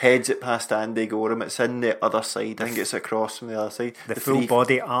 heads it past Andy Gorham, it's in the other side, I think it's across from the other side. The full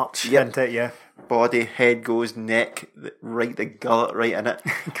body arch, isn't it, yeah. Body, head goes, neck, right, the gullet right in it,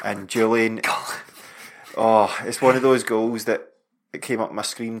 and Julian, it's one of those goals that it came up my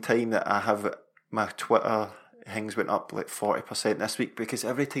screen time that I have, my Twitter things went up like 40% this week, because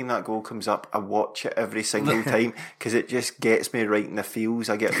every time that goal comes up I watch it every single time because it just gets me right in the feels.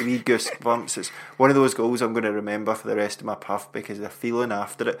 I get the wee goosebumps. It's one of those goals I'm going to remember for the rest of my puff, because the feeling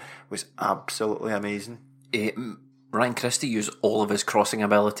after it was absolutely amazing. Ryan Christie used all of his crossing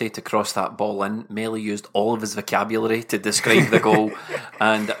ability to cross that ball in. Melly used all of his vocabulary to describe the goal,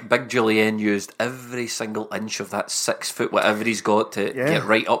 and Big Julien used every single inch of that 6 foot whatever he's got to get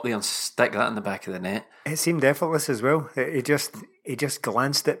right up there and stick that in the back of the net. It seemed effortless as well. He just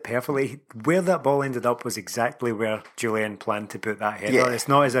glanced it perfectly. Where that ball ended up was exactly where Julien planned to put that header. Yeah. It's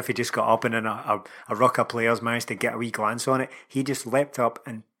not as if he just got up and then a ruck of players managed to get a wee glance on it. He just leapt up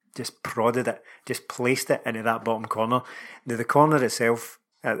and just prodded it, just placed it into that bottom corner. Now, the corner itself,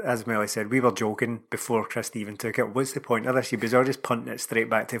 as Melly said, we were joking before Christie even took it. What's the point of this? You'd be just punting it straight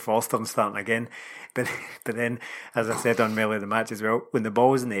back to Foster and starting again. But then, as I said on Melly the match as well, when the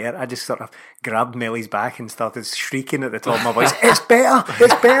ball was in the air, I just sort of grabbed Melly's back and started shrieking at the top of my voice, "It's better!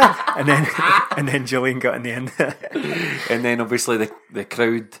 It's better!" And then Julian got in the end. And then obviously the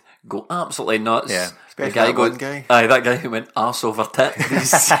crowd go absolutely nuts. Yeah. Especially that guy. Aye, that guy who went arse over tit.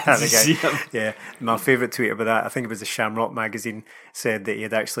 Yeah, my favourite tweet about that, I think it was the Shamrock magazine, said that he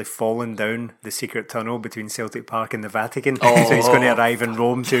had actually fallen down the secret tunnel between Celtic Park and the Vatican. So he's going to arrive in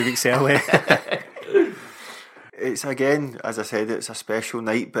Rome 2 weeks early. It's, again, as I said, it's a special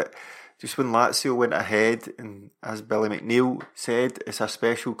night, but just when Lazio went ahead, and as Billy McNeil said, it's a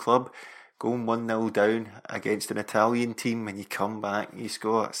special club. Going 1-0 down against an Italian team, and you come back, you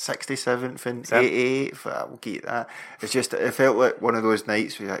score 67th and 88th. We'll get that. It's just, it felt like one of those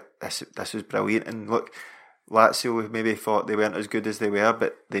nights where you're like, this was brilliant. And look, Lazio maybe thought they weren't as good as they were,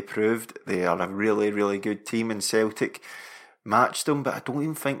 but they proved they are a really, really good team, and Celtic matched them. But I don't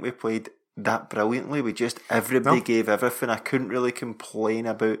even think we played that brilliantly. Everybody gave everything. I couldn't really complain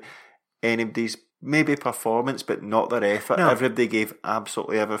about anybody's maybe performance, but not their effort. No. Everybody gave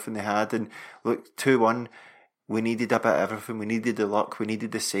absolutely everything they had, and look, 2-1. We needed a bit of everything. We needed the luck. We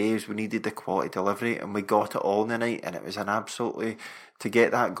needed the saves. We needed the quality delivery, and we got it all in the night. And it was an absolutely, to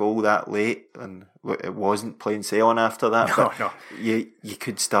get that goal that late, and it wasn't plain sailing after that. No. You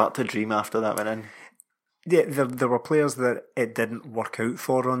could start to dream after that went in. Yeah, there were players that it didn't work out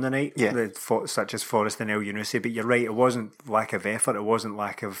for on the night, such as Forrest and Elyounoussi, but you're right, it wasn't lack of effort, it wasn't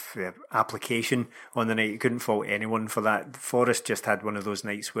lack of application on the night. You couldn't fault anyone for that. Forrest just had one of those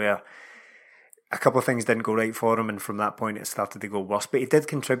nights where a couple of things didn't go right for him, and from that point it started to go worse. But he did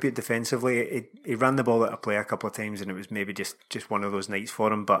contribute defensively. He ran the ball out of play a couple of times, and it was maybe just one of those nights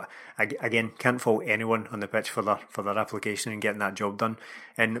for him. But again, can't fault anyone on the pitch for their application and getting that job done.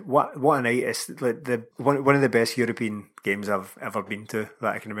 And what a night! It's one of the best European games I've ever been to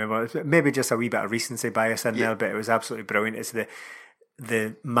that I can remember. It's maybe just a wee bit of recency bias in there, but it was absolutely brilliant. It's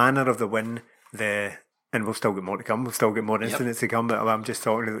the manner of the win, and we've still got more to come. We've still got more incidents to come, but I'm just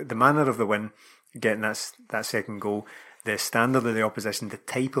talking the manner of the win, getting that second goal, the standard of the opposition, the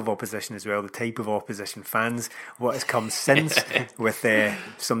type of opposition as well, the type of opposition fans, what has come since with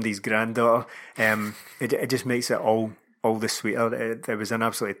somebody's granddaughter. It just makes it all the sweeter. It was an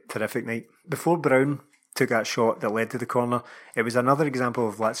absolutely terrific night. Before Brown took that shot that led to the corner, it was another example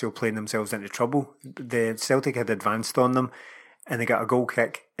of Lazio playing themselves into trouble. The Celtic had advanced on them, and they got a goal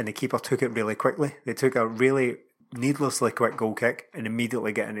kick, and the keeper took it really quickly. They took a really needlessly quick goal kick and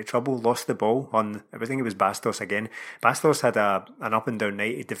immediately get into trouble, lost the ball on, I think it was Bastos again. Bastos had an up and down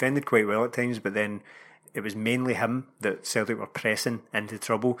night. He defended quite well at times, but then it was mainly him that Celtic were pressing into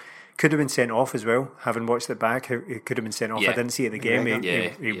trouble. Could have been sent off as well, having watched it back. He could have been sent off. I didn't see it at the game.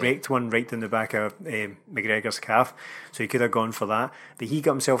 He raked one right in the back of McGregor's calf, so he could have gone for that. But he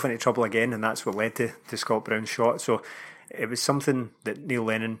got himself into trouble again, and that's what led to Scott Brown's shot. So it was something that Neil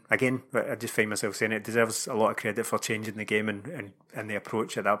Lennon, again, I just find myself saying it, deserves a lot of credit for changing the game and the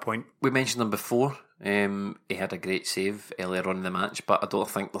approach at that point. We mentioned him before. He had a great save earlier on in the match, but I don't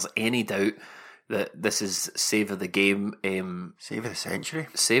think there's any doubt that this is save of the game. Save of the century.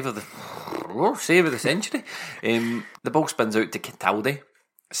 Save of the century. The ball spins out to Cataldi,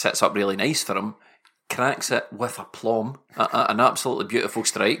 sits up really nice for him, cracks it with aplomb, an absolutely beautiful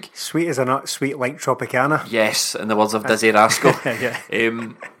strike. Sweet as a nut, sweet like Tropicana. Yes, in the words of Dizzy Rascal. Yeah.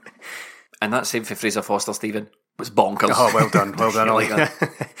 And that save for Fraser Foster, Stephen, was bonkers. Oh, well done, Really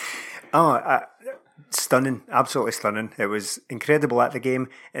good. Stunning, absolutely stunning. It was incredible at the game,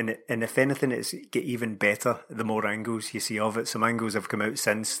 and if anything, it's get even better the more angles you see of it. Some angles have come out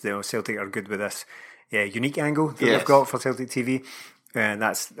since. Celtic are good with this unique angle that they've got for Celtic TV, and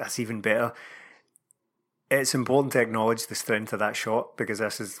that's even better. It's important to acknowledge the strength of that shot, because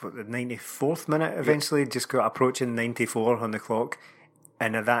this is the 94th minute eventually, just got approaching 94 on the clock,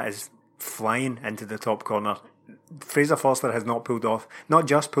 and that is flying into the top corner. Fraser Forster has not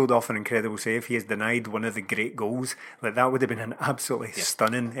just pulled off an incredible save, he has denied one of the great goals. Like, that would have been an absolutely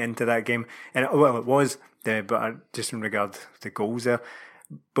stunning end to that game. And it was, but just in regard to goals there.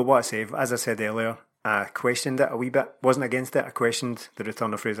 But what a save. As I said earlier, I questioned it a wee bit, wasn't against it, I questioned the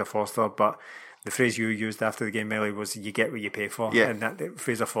return of Fraser Forster, but the phrase you used after the game, Melly, was you get what you pay for. Yeah. And that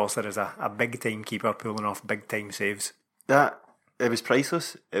Fraser Forster is a big time keeper pulling off big time saves. It was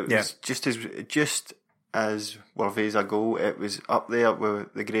priceless. It was just as worthy as a goal. It was up there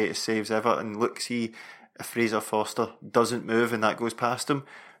with the greatest saves ever. And look, see, if Fraser Forster doesn't move and that goes past him,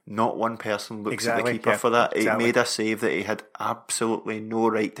 not one person looks at the keeper for that. He made a save that he had absolutely no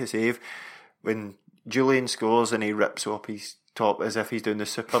right to save. When Julian scores and he rips up his top as if he's doing the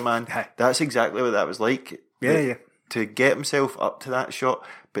Superman, that's exactly what that was like. To get himself up to that shot,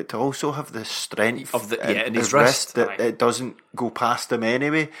 but to also have the strength of in his wrist that it doesn't go past him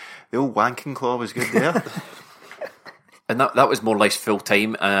anyway. The old wanking claw was good there. And that was more or less full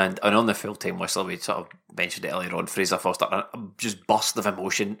time, and on the full time whistle, we sort of mentioned it earlier on, Fraser Forster just burst of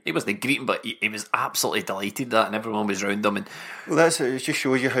emotion. He wasn't greeting, but he was absolutely delighted that, and everyone was round him. And it just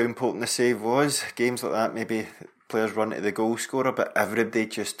shows you how important the save was. Games like that, maybe players run to the goal scorer, but everybody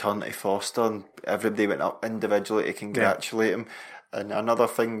just turned to Foster, and everybody went up individually to congratulate him. And another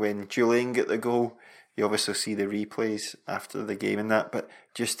thing, when Julian got the goal, you obviously see the replays after the game and that, but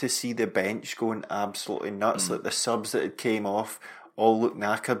just to see the bench going absolutely nuts, like the subs that had came off all looked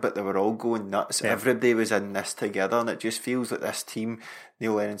knackered, but they were all going nuts. Everybody was in this together, and it just feels like this team,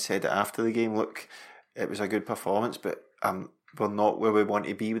 Neil Lennon said it after the game, look, it was a good performance, but I'm we're not where we want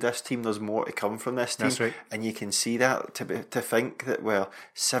to be with this team. There's more to come from this team. That's right. And you can see that, to think that we're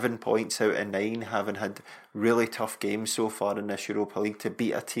 7 points out of 9, having had really tough games so far in this Europa League, to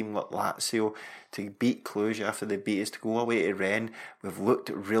beat a team like Lazio, to beat Cluj after they beat us, to go away to Rennes. We've looked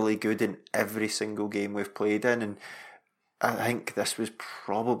really good in every single game we've played in, and I think this was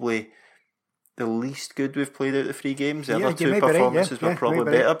probably the least good we've played out of the 3 games. The other 2 performances were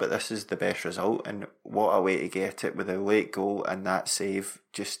probably better, but this is the best result, and what a way to get it with a late goal and that save.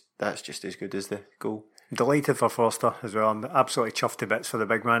 That's just as good as the goal. Delighted for Forster as well. I'm absolutely chuffed to bits for the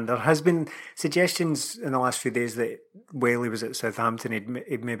big man. There has been suggestions in the last few days that while he was at Southampton,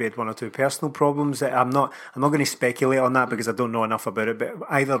 he'd maybe had 1 or 2 personal problems. I'm not going to speculate on that because I don't know enough about it. But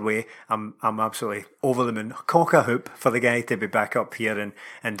either way, I'm absolutely over the moon. Cock a hoop for the guy to be back up here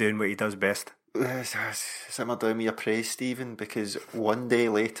and doing what he does best. Simmer down with your praise, Stephen, because one day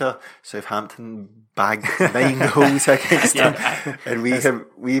later Southampton bagged 9 goals against him, and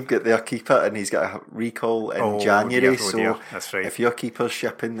we've got their keeper, and he's got a recall in January. Dear. That's right. If your keeper's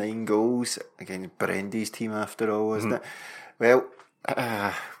shipping 9 goals against Brendy's team after all, isn't it? Well,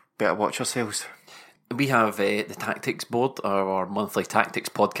 better watch yourselves. We have the Tactics Board, our monthly tactics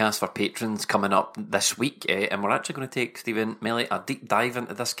podcast for patrons, coming up this week, and we're actually going to take, Stephen Melly, a deep dive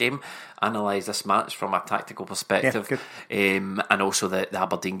into this game, analyse this match from a tactical perspective, and also the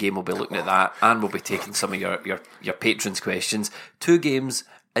Aberdeen game. We'll be looking at that, and we'll be taking some of your patrons' questions. 2 games,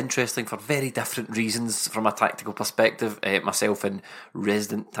 interesting for very different reasons from a tactical perspective. Myself and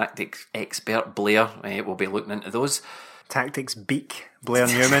resident tactics expert Blair will be looking into those. Tactics beak Blair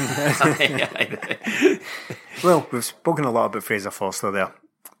Newman. Well, we've spoken a lot about Fraser Forster there,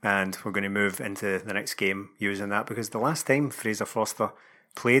 and we're going to move into the next game using that, because the last time Fraser Forster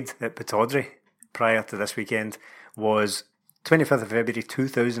played at Pittodrie prior to this weekend was 25th of February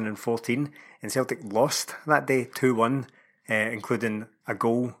 2014, and Celtic lost that day 2-1, including a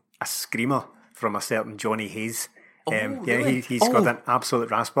goal, a screamer from a certain Johnny Hayes. Really? He scored an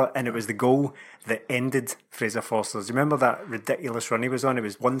absolute rasper, and it was the goal that ended Fraser Forster's. Do you remember that ridiculous run he was on? It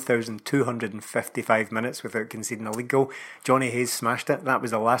was 1,255 minutes without conceding a league goal. Johnny Hayes smashed it. That was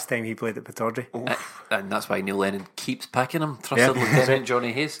the last time he played at Pittodrie. And that's why Neil Lennon keeps picking him. Trusted Lieutenant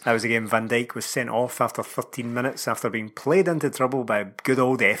Johnny Hayes. That was the game Van Dijk was sent off after 13 minutes after being played into trouble by good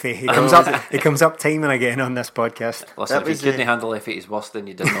old Effie. He comes up time and again on this podcast. Listen, if you couldn't handle Effie his worst, then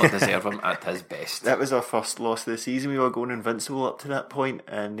you did not deserve him at his best. That was our first loss of the season. We were going invincible up to that point,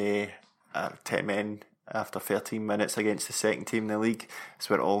 and 10 men after 13 minutes against the second team in the league. That's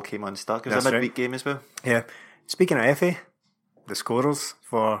where it all came unstuck. It was a midweek game as well. Yeah. Speaking of Effie, the scorers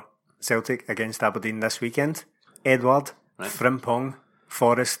for Celtic against Aberdeen this weekend: Edward, Frimpong,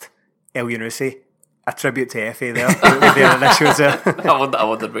 Forrest, El Yunusi. A tribute to Effie there with their initials there. I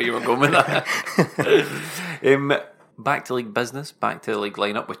wondered where you were going with that. Back to league business, back to the league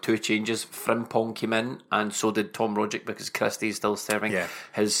lineup with 2 changes. Frimpong came in, and so did Tom Rogic, because Christie is still serving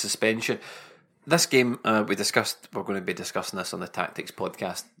his suspension. This game, we're going to be discussing this on the Tactics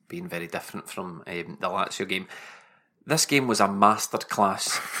podcast, being very different from the Lazio game. This game was a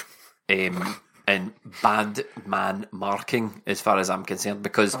masterclass in bad man marking, as far as I'm concerned,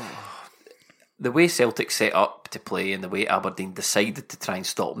 because the way Celtic set up to play and the way Aberdeen decided to try and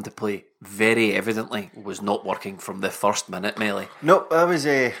stop them to play very evidently was not working from the first minute, Melly. No, I was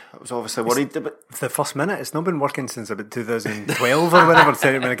obviously worried about the first minute. It's not been working since about 2012 or whenever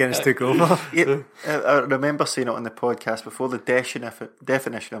when again took over. Yeah, I remember saying it on the podcast before. The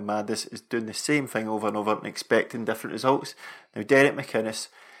definition of madness is doing the same thing over and over and expecting different results. Now, Derek McInnes,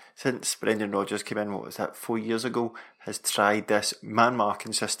 since Brendan Rodgers came in, 4 years ago, has tried this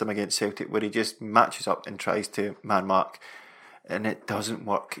man-marking system against Celtic where he just matches up and tries to man-mark, and it doesn't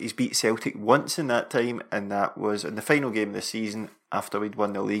work. He's beat Celtic once in that time, and that was in the final game of the season after we'd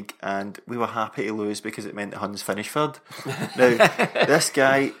won the league, and we were happy to lose because it meant the Huns finished third. Now, this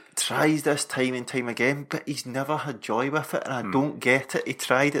guy tries this time and time again, but he's never had joy with it, and I don't get it. He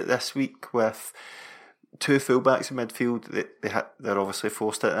tried it this week with 2 fullbacks in midfield. They're obviously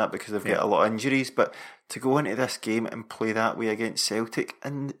forced into that because they've got a lot of injuries, but to go into this game and play that way against Celtic,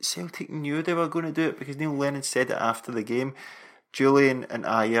 and Celtic knew they were going to do it because Neil Lennon said it after the game. Julian and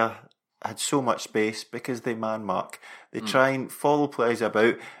Aya had so much space because they man mark. They try and follow players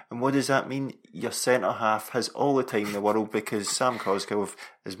about, and what does that mean? Your centre half has all the time in the world because Sam Cosgrove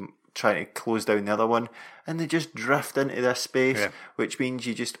is trying to close down the other one, and they just drift into this space, which means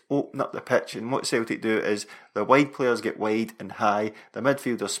you just open up the pitch. And what Celtic do is the wide players get wide and high, the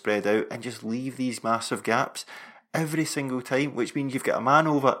midfielders spread out and just leave these massive gaps every single time, which means you've got a man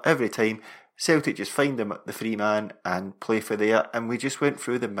over every time. Celtic just find them at the free man and play for there, and we just went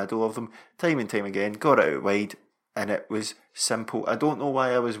through the middle of them time and time again, got it out wide, and it was simple. I don't know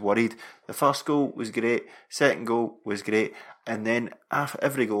why I was worried. The first goal was great, second goal was great, and then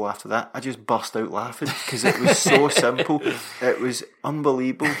every goal after that, I just burst out laughing because it was so simple. It was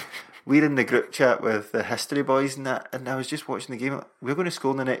unbelievable. We're in the group chat with the history boys and that, and I was just watching the game. We're going to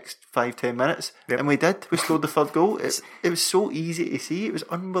score in the next 5-10 minutes, and we did. We scored the third goal. It was so easy to see. It was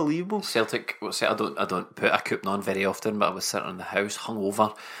unbelievable. Celtic. I don't put a coupon on very often, but I was sitting in the house,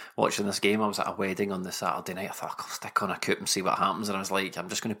 hungover, watching this game. I was at a wedding on the Saturday night. I thought I'll stick on a coupon and see what happens, and I was like, I'm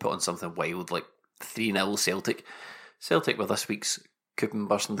just going to put on something wild, like 3-0 Celtic. Celtic were this week's coupon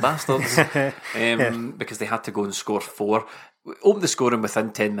bursting bastards because they had to go and score 4. Opened the scoring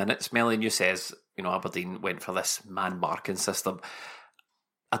within 10 minutes. Melanie says, Aberdeen went for this man marking system.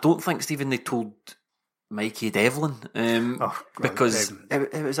 I don't think, Stephen, they told Mikey Devlin because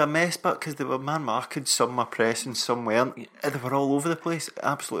it was a mess, but because they were man marking, some were pressing, some weren't. They were all over the place,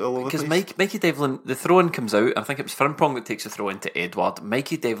 absolutely all over the place. Because Mikey Devlin, the throw in comes out. I think it was Frimpong that takes the throw in to Edouard.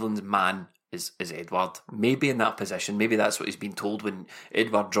 Mikey Devlin's man is Edouard. Maybe in that position, maybe that's what he's been told. When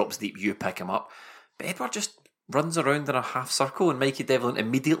Edouard drops deep, you pick him up. But Edouard just runs around in a half circle, and Mikey Devlin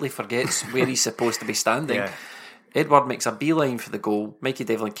immediately forgets where he's supposed to be standing. Yeah. Edouard makes a beeline for the goal. Mikey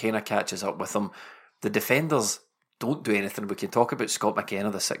Devlin kind of catches up with him. The defenders don't do anything. We can talk about Scott McKenna,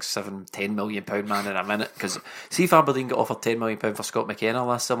 the 6, 7, 10 million pound man, in a minute, because see if Aberdeen got offered 10 million pound for Scott McKenna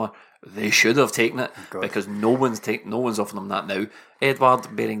last summer, they should have taken it, because no one's offering them that now.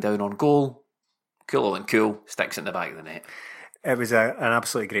 Edouard bearing down on goal, cooler than cool, sticks it in the back of the net. It was an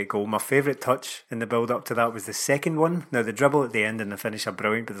absolutely great goal. My favourite touch in the build-up to that was the second one. Now, the dribble at the end and the finish are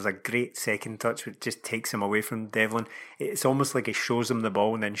brilliant, but there's a great second touch which just takes him away from Devlin. It's almost like he shows him the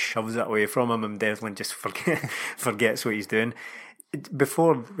ball and then shoves it away from him, and Devlin just forgets what he's doing.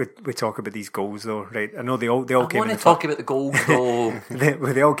 Before we talk about these goals, though, right? I know they all came. I want to talk about the goals, though.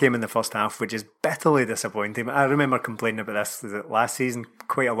 they all came in the first half, which is bitterly disappointing. I remember complaining about this last season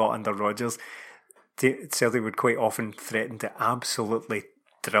quite a lot under Rodgers. Celtic would quite often threaten to absolutely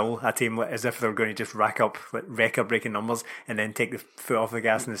drill a team as if they're going to just rack up record-breaking numbers and then take the foot off the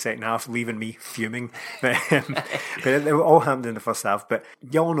gas in the second half, leaving me fuming. But it all happened in the first half. But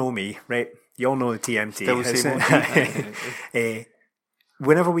y'all know me, right? Y'all know the TMT.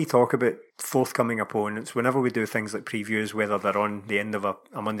 Whenever we talk about forthcoming opponents, whenever we do things like previews, whether they're on the end of a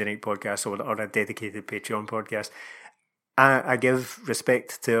Monday night podcast or a dedicated Patreon podcast, I give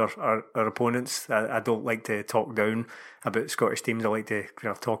respect to our opponents. I don't like to talk down about Scottish teams. I like to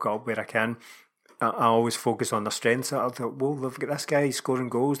talk it up where I can. I always focus on their strengths. I thought, well, look at this guy, he's scoring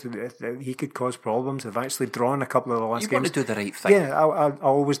goals. He could cause problems. They've actually drawn a couple of the last games. You want to do the right thing. Yeah, I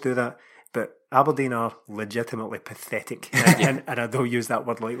always do that. But Aberdeen are legitimately pathetic. and I don't use that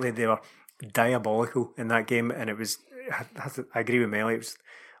word lightly. They were diabolical in that game. And it was, I agree with Melly, it was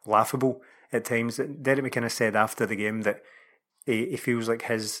laughable at times. Derek McKinnon said after the game that he feels like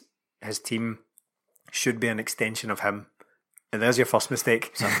his team should be an extension of him. And there's your first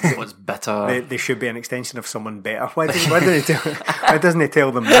mistake. What's better? They should be an extension of someone better. Why doesn't he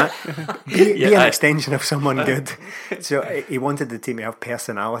tell them that? Be an extension of someone good. So he wanted the team to have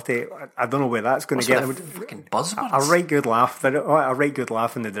personality. I don't know where that's going to get them. Fucking buzzwords. A right good laugh. A right good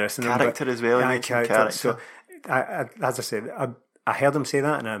laugh in the dressing room. Character as well. Character. So, as I said, I heard him say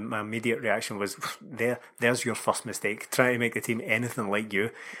that, and my immediate reaction was, there's your first mistake, trying to make the team anything like you.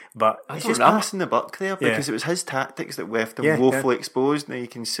 But he's just passing the buck there, because it was his tactics that left him woefully exposed. Now you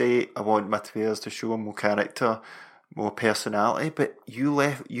can say, I want my players to show more character, more personality, but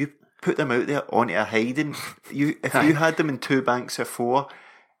you put them out there onto a hiding. If you had them in 2 banks of 4,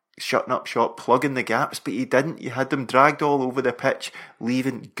 shutting up shop, plugging the gaps, but you didn't. You had them dragged all over the pitch,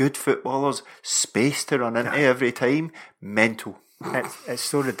 leaving good footballers space to run into every time. Mental. It's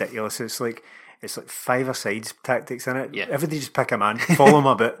so ridiculous. It's like 5-a-sides tactics in it. Yeah. Everybody just pick a man, follow him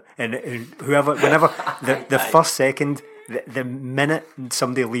a bit, and whenever the first second, the minute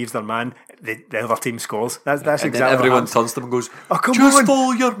somebody leaves their man, the other team scores. That's and exactly. Then everyone turns to them and goes, "Oh, come just on,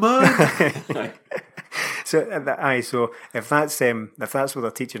 follow your man." So if that's what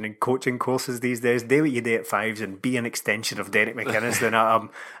they're teaching in coaching courses these days, do what you do at 5s and be an extension of Derek McInnes, then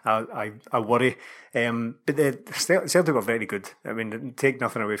I worry. But the Celtic were very good. I mean, take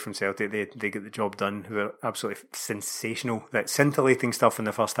nothing away from Celtic, they get the job done. They were absolutely sensational. That scintillating stuff in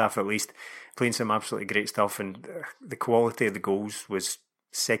the first half, at least, playing some absolutely great stuff, and the quality of the goals was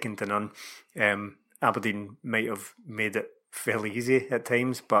second to none. Aberdeen might have made it fairly easy at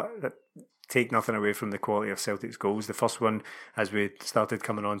times, but take nothing away from the quality of Celtic's goals. The first one, as we started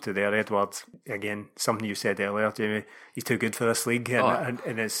coming on to there, Edouard, again, something you said earlier, Jamie, he's too good for this league,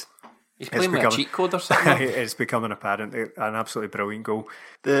 and he's playing with a cheat code or something. It's becoming apparent. An absolutely brilliant goal.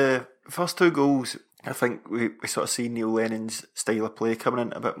 The first 2 goals, I think we sort of see Neil Lennon's style of play coming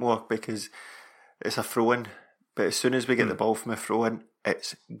in a bit more because it's a throw-in, but as soon as we get the ball from a throw-in,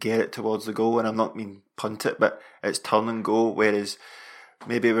 it's get it towards the goal, and I'm not mean punt it, but it's turn and go, whereas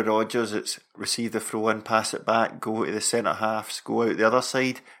maybe with Rodgers it's receive the throw-in, pass it back, go to the centre halves, go out the other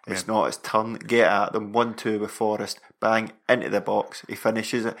side. It's not, it's turn, get at them, 1-2 with Forrest, bang, into the box, he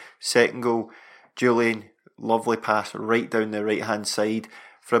finishes it. Second goal, Julian, lovely pass right down the right hand side.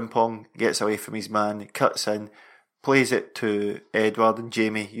 Frimpong gets away from his man, cuts in, plays it to Edouard, and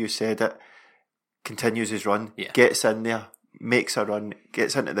Jamie, you said it, continues his run, gets in there, makes a run,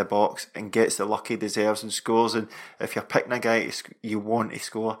 gets into the box and gets the lucky deserves and scores. And if you're picking a guy you want to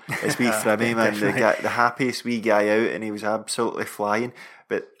score, it's wee Frimmy, man, the happiest wee guy out, and he was absolutely flying.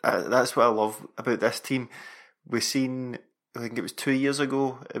 But that's what I love about this team. We've seen, I think it was 2 years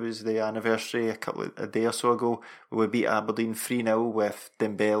ago, it was the anniversary a day or so ago, we beat Aberdeen 3-0 with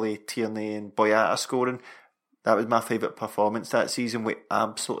Dembele, Tierney and Boyata scoring. That was my favourite performance that season. We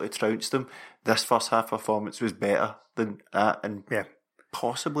absolutely trounced them. This first half performance was better than that, and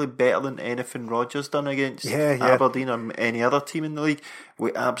possibly better than anything Rodgers done against Aberdeen or any other team in the league.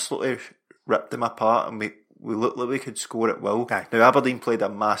 We absolutely ripped them apart, and we looked like we could score at will. Now Aberdeen played a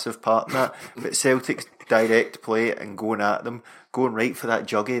massive part in that, but Celtic's direct play and going at them, going right for that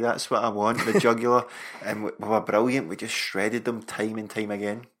juggy, that's what I want, the jugular, and we were brilliant. We just shredded them time and time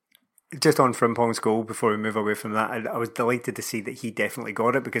again. Just on Frimpong's goal, before we move away from that, I was delighted to see that he definitely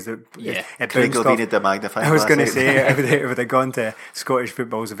got it, because it Craig Levine had the magnifying glass. I was going to say, it would have gone to Scottish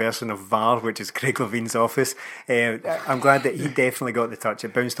football's version of VAR, which is Craig Levine's office. I'm glad that he definitely got the touch.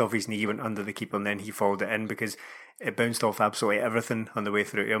 It bounced off his knee, went under the keeper, and then he followed it in, because it bounced off absolutely everything on the way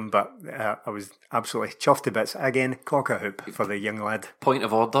through to him. But I was absolutely chuffed to bits. Again, cock a hoop for the young lad. Point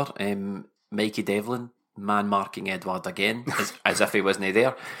of order, Mikey Devlin man marking Edouard again as if he wasn't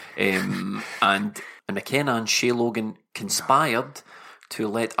there, and McKenna and Shea Logan conspired to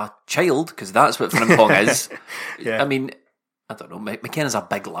let a child, because that's what Frimpong is. I mean, I don't know, McKenna's a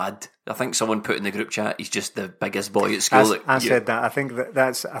big lad. I think someone put in the group chat he's just the biggest boy at school. I said that. I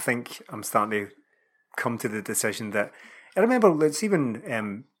think I'm starting to come to the decision that I remember it's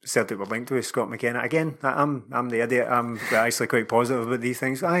even Celtic were linked with Scott McKenna. Again, I'm the idiot. I'm actually quite positive about these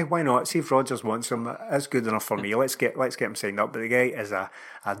things. Why not? See if Rodgers wants him. That's good enough for me. Let's get him signed up. But the guy is a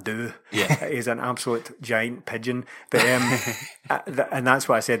do. He's an absolute giant pigeon. But and that's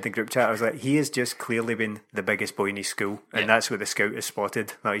what I said in the group chat. I was like, he has just clearly been the biggest boy in his school, and that's what the scout has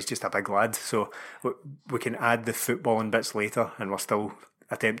spotted. Well, he's just a big lad. So we can add the footballing bits later, and we're still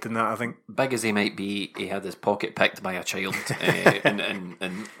attempting that, I think. Big as he might be, he had his pocket picked by a child,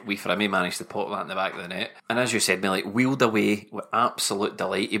 and wee Frimmy managed to pop that in the back of the net. And as you said, Millie, wheeled away with absolute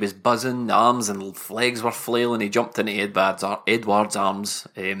delight. He was buzzing, the arms and legs were flailing. He jumped into Edouard's arms.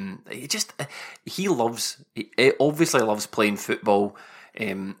 He obviously loves playing football.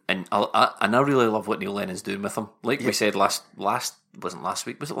 And I really love what Neil Lennon's doing with him. Like we said last wasn't last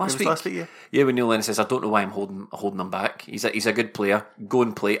week. Was it last week? Last week, yeah. When Neil Lennon says, "I don't know why I'm holding him back." He's a good player. Go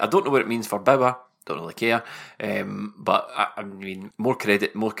and play. I don't know what it means for Bauer. Don't really care. But I mean, more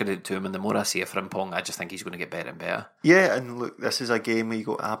credit to him. And the more I see of Frimpong, I just think he's going to get better and better. Yeah, and look, this is a game where you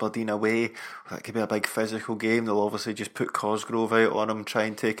go Aberdeen away. That could be a big physical game. They'll obviously just put Cosgrove out on him and try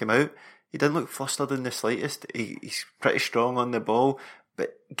and take him out. He didn't look flustered in the slightest. He's pretty strong on the ball.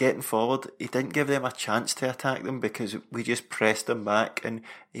 But getting forward, he didn't give them a chance to attack them because we just pressed him back, and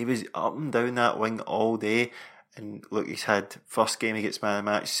he was up and down that wing all day. And look, he's had first game he gets man of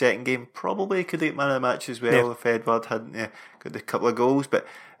the match, second game probably could get man of the match as well if Edouard hadn't got a couple of goals. But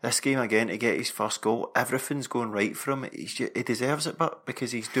this game again, to get his first goal, everything's going right for him. He deserves it, but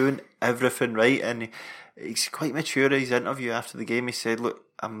because he's doing everything right, and he's quite mature. His interview after the game, he said, "Look,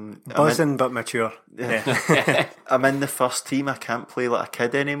 I'm buzzing but mature. I'm in the first team. I can't play like a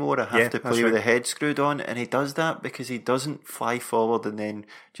kid anymore. I have to play with the head screwed on." And he does that because he doesn't fly forward and then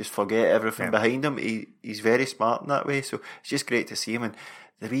just forget everything behind him. He's very smart in that way. So it's just great to see him. And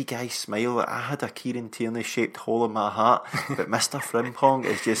the wee guy's smile. I had a Kieran Tierney shaped hole in my heart, but Mr. Frimpong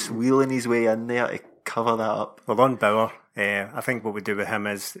is just wheeling his way in there to cover that up. Well, on Bauer, I think what we do with him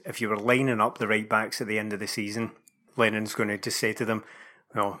is, if you were lining up the right backs at the end of the season, Lennon's going to just say to them,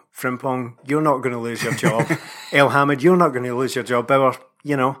 "Well, Frimpong, you're not going to lose your job. El Hamid, you're not going to lose your job. Bauer,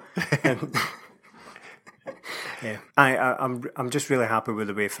 you know." I'm just really happy with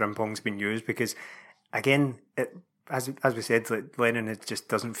the way Frimpong's been used, because again, as we said, like, Lennon just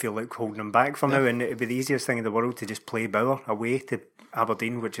doesn't feel like holding him back for now, and it'd be the easiest thing in the world to just play Bauer away to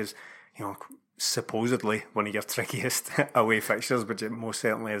Aberdeen, which is, supposedly one of your trickiest away fixtures, which it most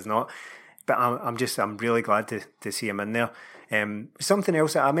certainly is not. but I'm really glad to see him in there. Something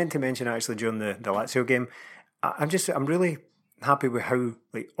else that I meant to mention actually during the Lazio game, I'm really happy with how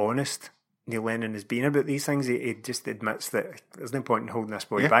honest Neil Lennon has been about these things. He just admits that there's no point in holding this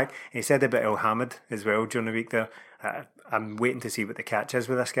boy back. And he said about El Hamid as well during the week there. I'm waiting to see what the catch is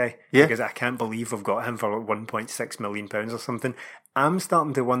with this guy, because I can't believe we've got him for £1.6 million or something. I'm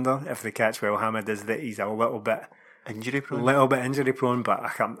starting to wonder if the catch with El Hamid is that he's a little bit injury prone,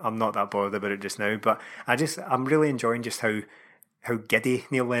 but I'm not that bothered about it just now. But I'm really enjoying just how giddy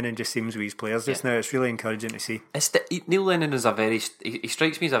Neil Lennon just seems with his players just now. It's really encouraging to see. Neil Lennon is he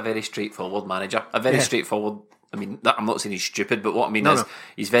strikes me as a very straightforward manager. A very straightforward. I mean, I'm not saying he's stupid, but what I mean is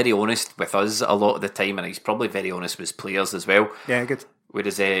he's very honest with us a lot of the time, and he's probably very honest with his players as well. Yeah, good.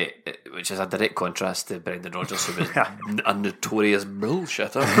 Whereas, which is a direct contrast to Brendan Rodgers, who was a notorious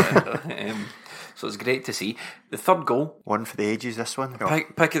bullshitter. So it's great to see. The third goal. One for the ages, this one.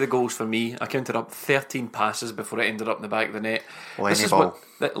 Pick of the goals for me. I counted up 13 passes before it ended up in the back of the net.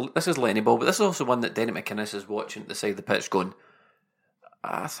 This is Lenny ball, but this is also one that Derek McInnes is watching at the side of the pitch going,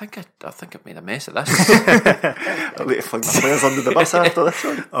 I think I've made a mess of this. I'll need to fling my players under the bus after this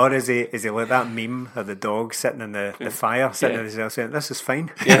one. Or is he like that meme of the dog sitting in the fire, sitting in his cell saying, "This is fine."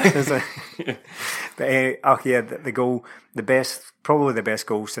 Yeah. But the goal, probably the best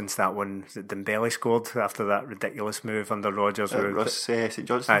goal since that one that Dembele scored after that ridiculous move under Rodgers. St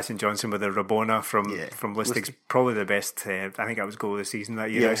Johnstone. St Johnstone with the Rabona from Lustig's. Probably the best. I think that was goal of the season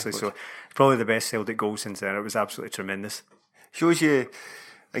that year, actually. So probably the best Celtic goal since then. It was absolutely tremendous. Shows you,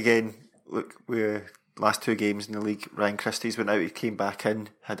 again, look, we're last two games in the league, Ryan Christie's went out, he came back in,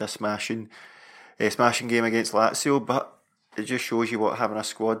 had a smashing game against Lazio, but it just shows you what having a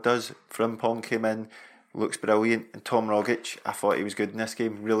squad does. Frimpong came in, looks brilliant, and Tom Rogic, I thought he was good in this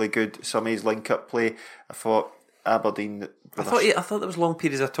game, really good. Some of his link-up play, I thought Aberdeen... I thought there was long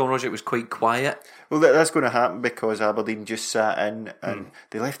periods of Tom Rogic was quite quiet. Well, that's going to happen because Aberdeen just sat in and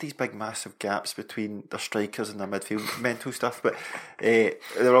they left these big massive gaps between their strikers and their midfield, mental stuff. But they're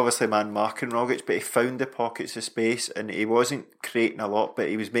obviously man marking Rogic, but he found the pockets of space and he wasn't creating a lot, but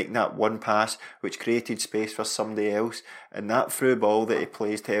he was making that one pass which created space for somebody else. And that through ball that he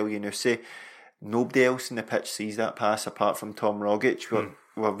plays to El Yunusi, nobody else in the pitch sees that pass apart from Tom Rogic.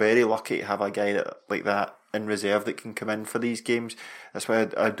 We're very lucky to have a guy like that in reserve that can come in for these games. That's why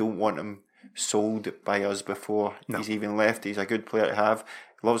I don't want him sold by us before he's even left. He's a good player to have.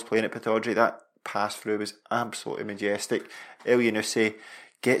 He loves playing at Pittodrie. That pass through was absolutely majestic. El Yunusi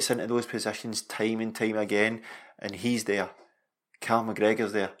gets into those positions time and time again, and he's there. Cal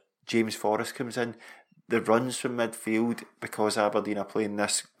McGregor's there. James Forrest comes in. The runs from midfield, because Aberdeen are playing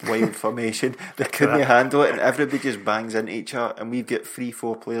this wild formation, they couldn't handle it, and everybody just bangs into each other, and we've got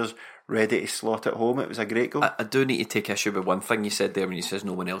 3-4 players ready to slot it home. It was a great goal. I do need to take issue with one thing you said there when you says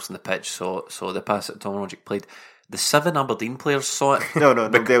no one else on the pitch saw the pass that Tom Rogic played. The 7 Aberdeen players saw it. No,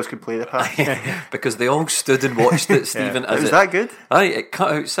 nobody else could play the pass. Because they all stood and watched it, Stephen. Was that good? It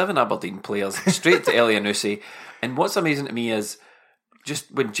cut out 7 Aberdeen players straight to El Yunusi. And what's amazing to me is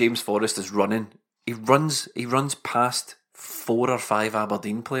just when James Forrest is running, he runs past 4 or 5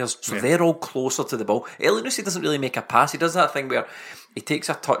 Aberdeen players, so they're all closer to the ball. El Yunusi doesn't really make a pass. He does that thing where he takes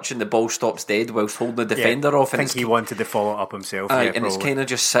a touch and the ball stops dead whilst holding the defender off. I think he wanted to follow it up himself. And it's kind of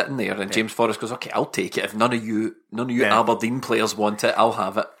just sitting there, and James Forrest goes, "Okay, I'll take it. If none of you Aberdeen players want it, I'll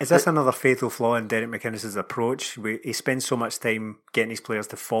have it." Is this another fatal flaw in Derek McInnes' approach? He spends so much time getting his players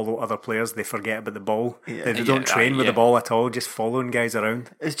to follow other players, they forget about the ball. They don't train with the ball at all, just following guys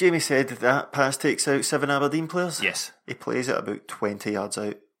around. As Jamie said, that pass takes out 7 Aberdeen players. Yes. He plays it about 20 yards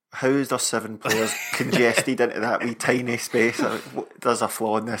out. How is there 7 players congested into that wee tiny space? There's a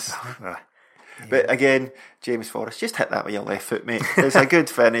flaw in this. But again, James Forrest, just hit that with your left foot, mate. It's a good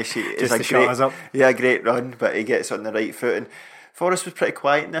finish. Just to shut us up. Yeah, a great run, but he gets on the right foot. And Forrest was pretty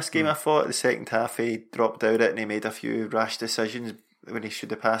quiet in this game, I thought. The second half, he dropped out it and he made a few rash decisions when he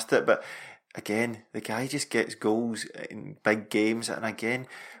should have passed it. But again, the guy just gets goals in big games. And again,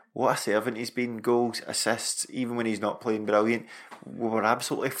 what a servant he's been. Goals, assists, even when he's not playing brilliant. We were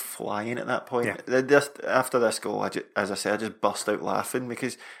absolutely flying at that point. Just after this goal, as I said, I just burst out laughing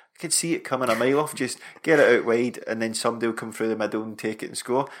because I could see it coming a mile off. Just get it out wide and then somebody will come through the middle and take it and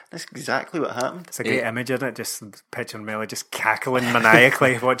score. That's exactly what happened. It's a great image, isn't it? Just Pitch and Melly just cackling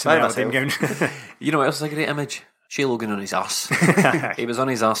maniacally watching the Aberdeen game. You know what else is a great image? Shea Logan on his arse. He was on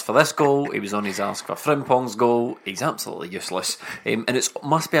his arse for this goal. He was on his arse for Frimpong's goal. He's absolutely useless. And it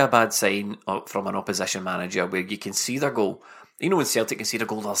must be a bad sign from an opposition manager where you can see their goal. You know, when Celtic can see their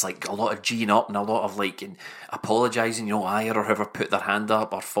goal, there's like a lot of G'ing up and a lot of like apologising. You know, Ayer or whoever put their hand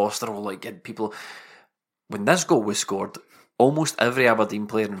up, or Foster, or like people. When this goal was scored, almost every Aberdeen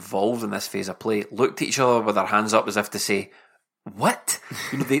player involved in this phase of play looked at each other with their hands up as if to say, what?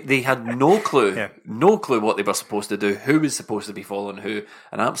 They had no clue, no clue what they were supposed to do, who was supposed to be following who.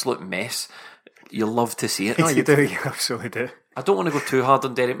 An absolute mess. You love to see it. No, you do. You absolutely do. I don't want to go too hard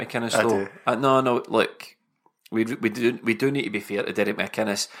on Derek McInnes, though. No, look, we do need to be fair to Derek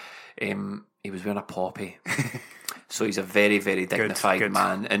McInnes. He was wearing a poppy. So he's a very, very dignified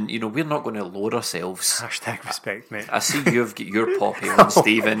man. And, we're not going to lower ourselves. Hashtag respect, mate. I see you've got your poppy on,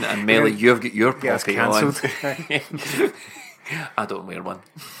 Stephen, and Melly, you've got your poppy on. I don't wear one.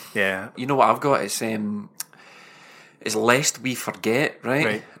 Yeah. You know what I've got? It's Lest We Forget,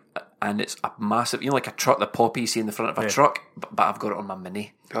 right? And it's a massive, like a truck, the poppy you see in the front of a truck, but I've got it on my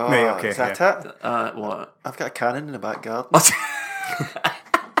Mini. Oh, right, okay, is that it? What? I've got a cannon in the back garden.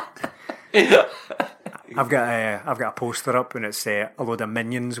 I've got a poster up and it's a load of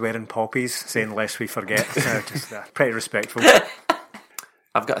minions wearing poppies saying "Lest we forget." Just pretty respectful.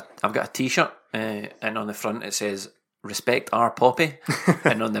 I've got a T-shirt, and on the front it says "Respect our poppy,"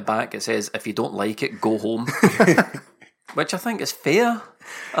 and on the back it says "If you don't like it, go home." Which I think is fair.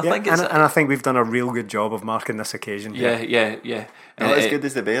 I think we've done a real good job of marking this occasion. Yeah. Not as good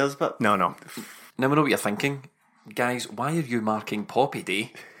as the Bears, but no. Now we know what you're thinking, guys. Why are you marking Poppy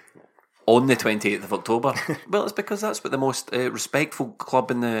Day on the 28th of October? Well, it's because that's what the most respectful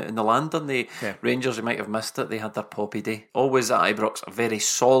club in the land done. The Rangers, you might have missed it, they had their Poppy Day. Always at Ibrox, a very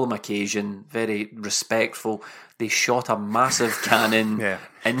solemn occasion, very respectful. They shot a massive cannon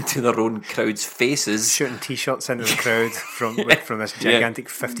into their own crowd's faces. Shooting T-shirts into the crowd from this gigantic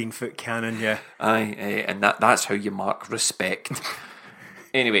 15-foot cannon, Aye, and that's how you mark respect.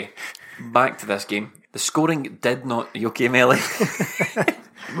 Anyway, back to this game. The scoring did not... Are you okay, Melly?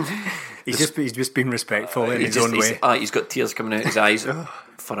 He's just been respectful in his own way. He's got tears coming out his eyes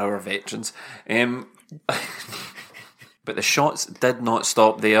for our veterans. But the shots did not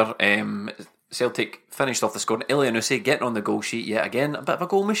stop there. Celtic finished off the score. Elyounoussi getting on the goal sheet yet again. A bit of a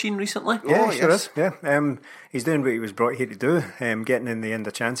goal machine recently. Yeah, sure is. Yeah, he's doing what he was brought here to do, getting in the end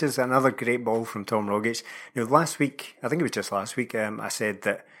of chances. Another great ball from Tom Rogic. Last week, I think it was just last week, I said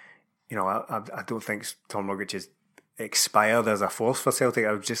that, I don't think Tom Rogic is expired as a force for Celtic.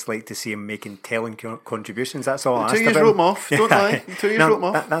 I would just like to see him making telling contributions. That's all I asked. 2 years wrote him off, don't I? 2 years wrote him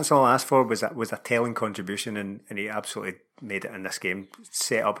off. That's all I asked for was a telling contribution, and he absolutely made it in this game.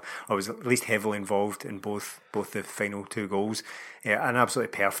 Set up, I was at least heavily involved in both the final 2 goals. An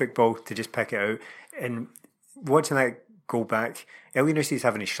absolutely perfect ball to just pick it out. And watching that go back, Elyounossi's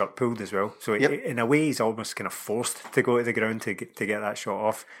having his shirt pulled as well. So in a way, he's almost kind of forced to go to the ground to get that shot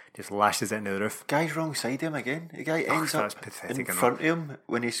off. Just lashes it into the roof. Guy's wrong side of him again. The guy ends up in front of him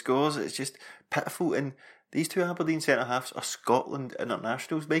when he scores. It's just pitiful. And these 2 Aberdeen centre-halves are Scotland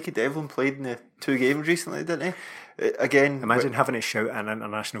internationals. Mikey Devlin played in the 2 games recently, didn't he? Again, imagine having to shout an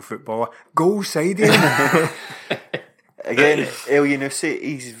international footballer, "Goal side of him!" Again, Elyounoussi,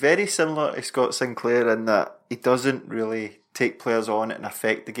 he's very similar to Scott Sinclair in that he doesn't really take players on and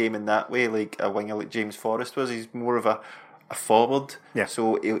affect the game in that way like a winger like James Forrest was. He's more of a forward. Yeah.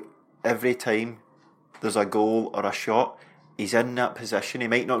 So every time there's a goal or a shot, he's in that position. He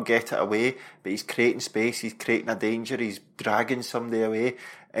might not get it away, but he's creating space, he's creating a danger, he's dragging somebody away.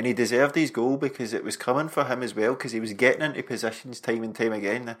 And he deserved his goal because it was coming for him as well, because he was getting into positions time and time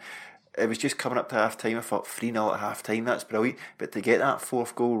again. It was just coming up to half time. I thought 3-0 at half time, that's brilliant. But to get that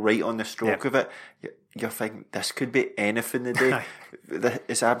 4th goal right on the stroke of it, you're thinking this could be anything today.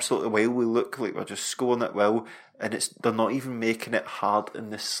 It's absolutely wild. We look like we're just scoring at will, and they're not even making it hard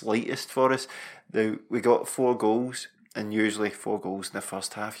in the slightest for us. We got 4 goals, and usually 4 goals in the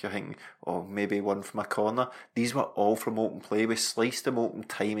first half. You're thinking, maybe 1 from a corner. These were all from open play. We sliced them open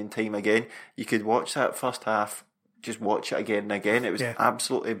time and time again. You could watch that first half. Just watch it again and again. It was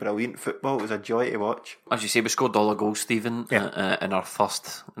absolutely brilliant football. It was a joy to watch. As you say, we scored all the goals, Stephen, in our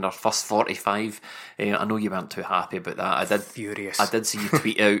first 45. I know you weren't too happy about that. I did. Furious. I did see you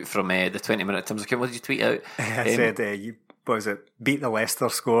tweet out from the 20-minute Tim's account. What did you tweet out? I said, beat the Leicester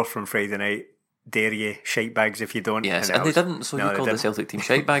score from Friday night. Dare you, shite bags if you don't. Yes, and they didn't, so you called the Celtic team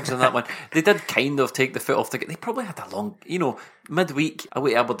shite bags on that one. They did kind of take the foot off the... They probably had a long, midweek,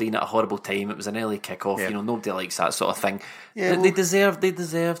 away to Aberdeen at a horrible time. It was an early kick-off, nobody likes that sort of thing. Yeah, they deserve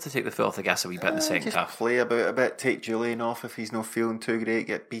to take the foot off the gas a wee bit in the second half. Play about a bit, take Julian off if he's not feeling too great,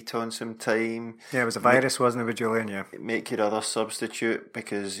 get beat on some time. Yeah, it was a virus, wasn't it, with Julian, Make your other substitute,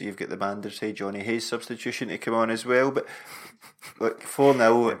 because you've got the mandatory Johnny Hayes substitution to come on as well. But look,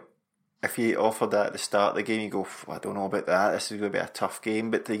 4-0... If you offered that at the start of the game, you go, I don't know about that, this is going to be a tough game.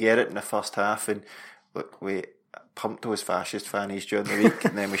 But to get it in the first half, and look, we pumped those fascist fannies during the week,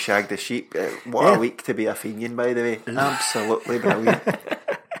 and then we shagged the sheep. What a week to be a Fenian, by the way. Absolutely brilliant.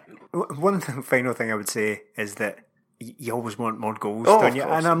 One final thing I would say is that you always want more goals, don't you?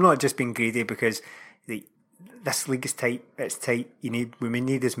 And I'm not just being greedy, because this league is tight. It's tight. We may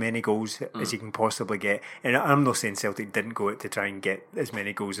need as many goals as you can possibly get. And I'm not saying Celtic didn't go out to try and get as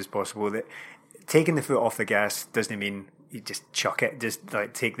many goals as possible. That taking the foot off the gas doesn't mean you just chuck it, just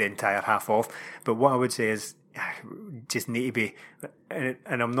like take the entire half off. But what I would say is, just need to be, and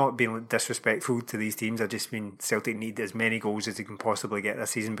I'm not being disrespectful to these teams, I just mean Celtic need as many goals as they can possibly get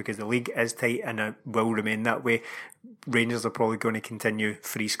this season, because the league is tight and it will remain that way. Rangers are probably going to continue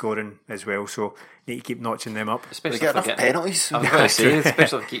free scoring as well, so need to keep notching them up. Especially they get enough penalties. I was going to say,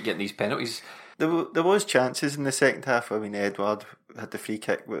 especially if they keep getting these penalties. There was chances in the second half. I mean, Edouard had the free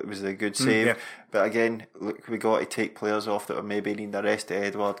kick, it was a good save. But again, look, we got to take players off that were maybe needing the rest.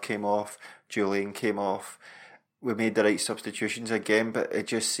 Edouard came off, Julian came off. We made the right substitutions again, but it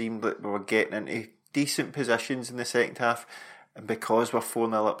just seemed like we were getting into decent positions in the second half. And because we're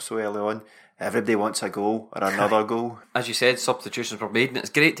 4-0 up so early on, everybody wants a goal or another goal. As you said, substitutions were made, and it's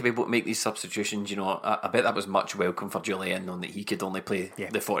great to be able to make these substitutions. You know, I bet that was much welcome for Julian, knowing that he could only play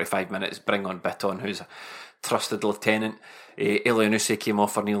the 45 minutes. Bring on Bitton, who's a trusted lieutenant. Elyounoussi came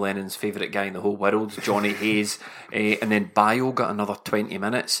off for Neil Lennon's favourite guy in the whole world, Johnny Hayes. And then Bayo got another 20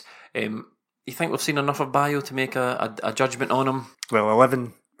 minutes. You think we've seen enough of Bayo to make a judgment on him? Well,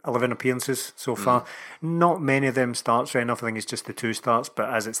 11 appearances so far. Not many of them starts, right? I think it's just the 2 starts, but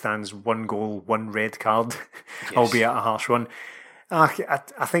as it stands, 1 goal, 1 red card, albeit a harsh one. I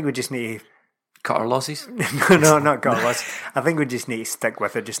think we just need to cut our losses. No, not cut our losses. I think we just need to stick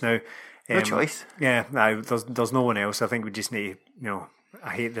with it just now. No choice. Yeah, no, there's no one else. I think we just need to, I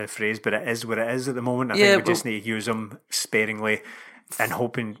hate the phrase, but it is what it is at the moment. I think we just need to use them sparingly. And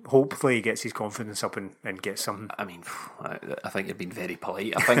hopefully he gets his confidence up and gets something. I mean, I think you're being very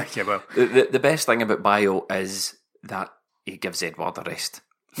polite. I think yeah, well, the best thing about Bayo is that he gives Edouard a rest.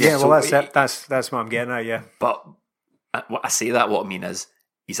 Yeah, well, that's it. That's what I'm getting at, yeah. But what I mean is,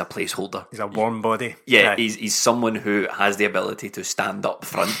 he's a placeholder. He's a warm body. Yeah, he's someone who has the ability to stand up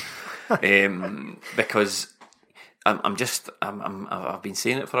front. Because I've been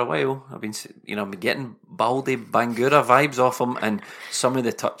saying it for a while. I've been getting Baldy Bangura vibes off him, and some of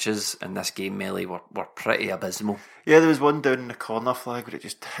the touches in this game, Melly, were pretty abysmal. Yeah, there was one down in the corner flag where it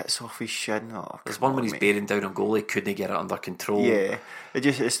just hits off his shin. There's one when he's bearing down on goalie, couldn't get it under control. Yeah,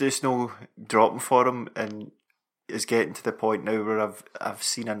 it's just no dropping for him, and it's getting to the point now where I've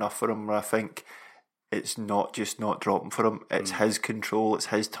seen enough for him where I think it's not just not dropping for him. It's his control, it's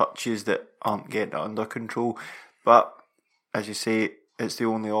his touches that aren't getting it under control. But, as you say, it's the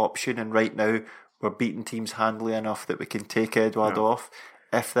only option, and right now we're beating teams handily enough that we can take Edouard off.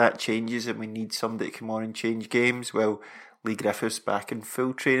 If that changes and we need somebody to come on and change games, well, Lee Griffiths back in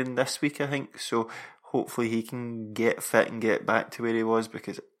full training this week, I think, so hopefully he can get fit and get back to where he was,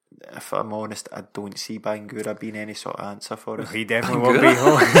 because if I'm honest, I don't see Bangura being any sort of answer for us. He definitely won't be.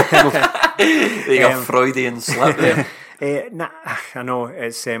 They got Freudian slip there. I know,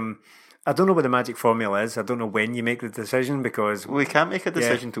 it's... I don't know what the magic formula is. I don't know when you make the decision, because we can't make a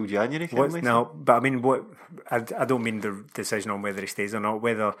decision till January, can we? No, but I mean, I don't mean the decision on whether he stays or not,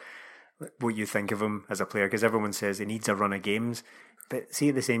 whether what you think of him as a player, because everyone says he needs a run of games, but see,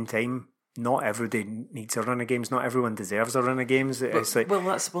 at the same time, not everybody needs a run of games. Not everyone deserves a run of games. It's like,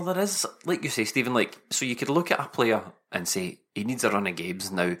 there is, like you say, Stephen. Like, so you could look at a player and say he needs a run of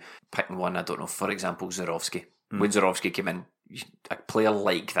games. Now, picking one, I don't know. For example, Zurovsky. When Zurovsky came in, a player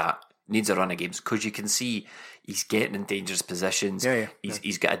like that needs a run of games, because you can see he's getting in dangerous positions.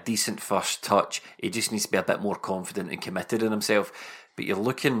 He's got a decent first touch. He just needs to be a bit more confident and committed in himself. But you're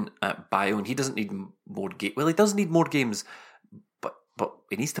looking at Bayo, and he doesn't need more games. Well, he does need more games, but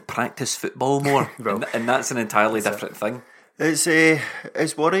he needs to practice football more, and that's an entirely different thing.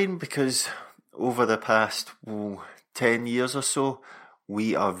 It's worrying, because over the past 10 years or so,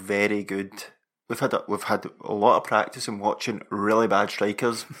 we are very good. We've had a lot of practice in watching really bad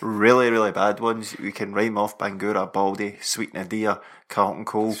strikers, really, really bad ones. We can rhyme off Bangura, Baldy, Sweet Nadir, Carlton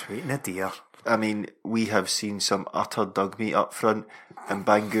Cole. Sweet Nadir. I mean, we have seen some utter dug meat up front, and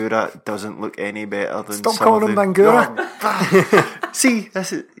Bangura doesn't look any better than Stop calling him Bangura. See,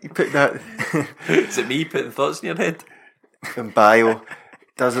 that's it. You put that. Is it me putting thoughts in your head? And Bayo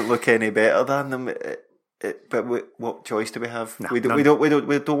doesn't look any better than them. But what choice do we have? No, we don't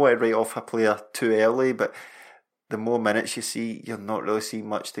want to write off a player too early, but the more minutes you see, you're not really seeing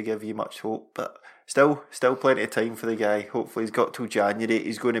much to give you much hope. But still plenty of time for the guy. Hopefully he's got till January.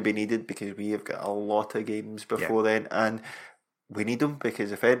 He's going to be needed, because we have got a lot of games before then, and we need him,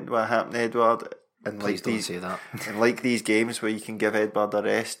 because if anything what happened to Edouard, And Please don't say that. And like these games where you can give Edward a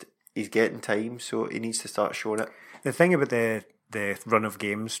rest, he's getting time, so he needs to start showing it. The thing about the run of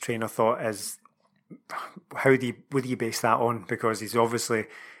games train of thought is, would you base that on? Because he's obviously,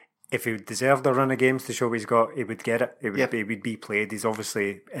 if he deserved a run of games to show what he's got, he would get it. It would be played. He's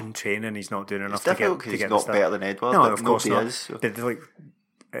obviously in training. He's not doing enough to get he's not better than Edward. No, of course not. Is, so. But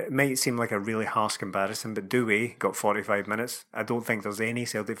it might seem like a really harsh comparison, but Douay got 45 minutes. I don't think there's any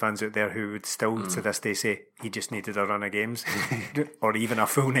Celtic fans out there who would still to this day say he just needed a run of games or even a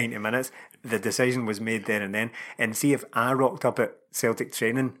full 90 minutes. The decision was made there and then. And see, if I rocked up at Celtic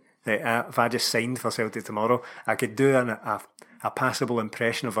training, if I just signed for Celtic tomorrow, I could do a passable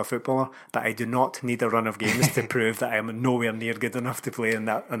impression of a footballer, but I do not need a run of games to prove that I am nowhere near good enough to play on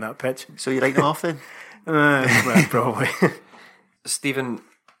that pitch. So you write them off then? Well, probably. Stephen,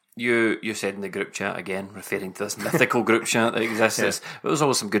 you said in the group chat, again referring to this mythical group chat that exists, there was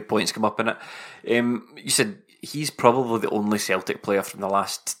always some good points come up in it. You said he's probably the only Celtic player from the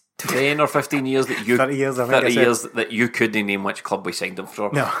last 10 or 15 years that you 30 years, that you couldn't name which club we signed him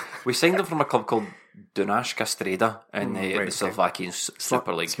from. No. We signed him from a club called Dunajska Streda in the Slovakian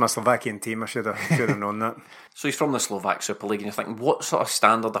Super League. It's my Slovakian team. I should have known that. So he's from the Slovak Super League, and you're thinking, what sort of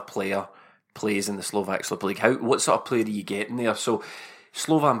standard a player plays in the Slovak Super League? What sort of player are you getting there? So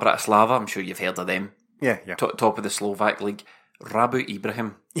Slovan Bratislava, I'm sure you've heard of them. Yeah. Top of the Slovak League. Rabu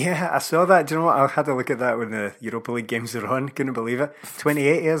Ibrahim. Yeah, I saw that. Do you know what? I had a look at that when the Europa League games were on. Couldn't believe it.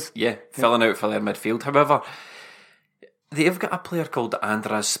 28 years. Yeah, filling out for their midfield. However, they've got a player called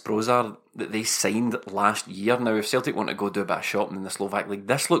Andras Sprozar that they signed last year. Now, if Celtic want to go do a bit of shopping in the Slovak League,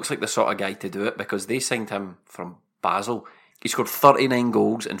 this looks like the sort of guy to do it, because they signed him from Basel. He scored 39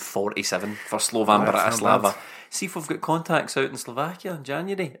 goals and 47 for Slovan Bratislava. See if we've got contacts out in Slovakia in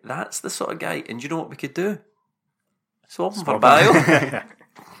January. That's the sort of guy. And do you know what we could do? Swap him for Bale.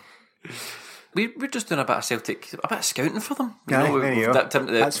 We're just doing a bit of scouting for them.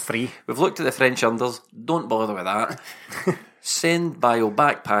 That's free. We've looked at the French unders. Don't bother with that. Send Bale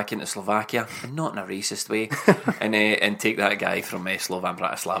backpacking to Slovakia, and not in a racist way, and take that guy from Slovan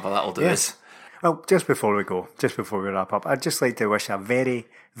Bratislava. That'll do us. Well, just before we wrap up, I'd just like to wish a very,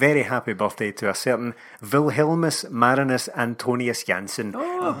 very happy birthday to a certain Wilhelmus Marinus Antonius Janssen,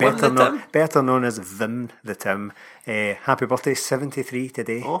 better known as Vim the Tim. Happy birthday, 73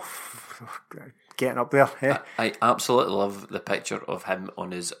 today. Oh, getting up there. I absolutely love the picture of him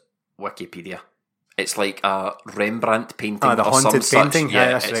on his Wikipedia. It's like a Rembrandt painting the or haunted some painting. such.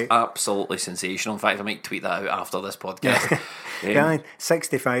 Yeah, that's it's right. absolutely sensational. In fact, I might tweet that out after this podcast.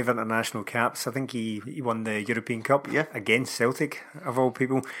 65 international caps. I think he won the European Cup against Celtic, of all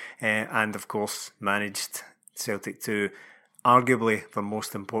people, and of course managed Celtic to arguably the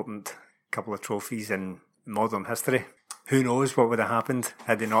most important couple of trophies in modern history. Who knows what would have happened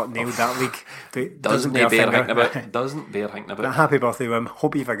had they not nailed that league? Doesn't bear thinking about. But happy birthday, Wim.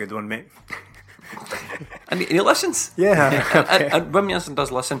 Hope you have a good one, mate. And he listens. Yeah. and Wim Jansen does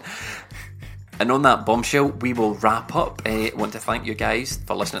listen. And on that bombshell, we will wrap up. I want to thank you guys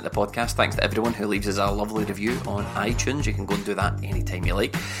for listening to the podcast. Thanks to everyone who leaves us a lovely review on iTunes. You can go and do that anytime you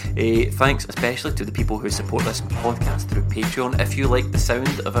like. Thanks especially to the people who support this podcast through Patreon. If you like the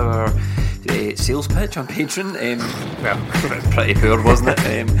sound of our sales pitch on Patreon, pretty poor, wasn't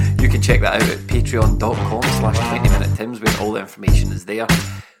it? You can check that out at patreon.com/20minutetims, where all the information is there.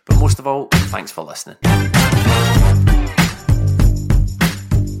 But most of all, thanks for listening.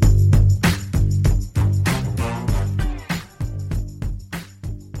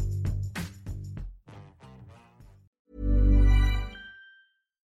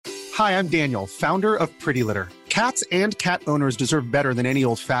 Hi, I'm Daniel, founder of Pretty Litter. Cats and cat owners deserve better than any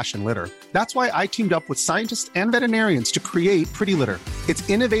old-fashioned litter. That's why I teamed up with scientists and veterinarians to create Pretty Litter. Its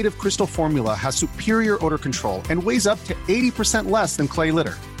innovative crystal formula has superior odor control and weighs up to 80% less than clay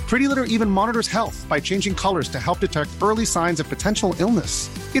litter. Pretty Litter even monitors health by changing colors to help detect early signs of potential illness.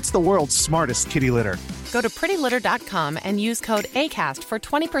 It's the world's smartest kitty litter. Go to prettylitter.com and use code ACAST for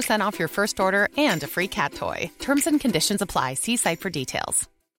 20% off your first order and a free cat toy. Terms and conditions apply. See site for details.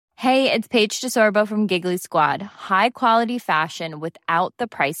 Hey, it's Paige DeSorbo from Giggly Squad. High quality fashion without the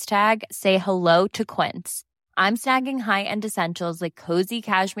price tag. Say hello to Quince. I'm snagging high-end essentials like cozy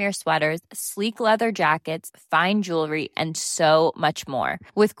cashmere sweaters, sleek leather jackets, fine jewelry, and so much more.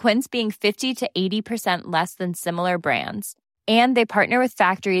 With Quince being 50 to 80% less than similar brands. And they partner with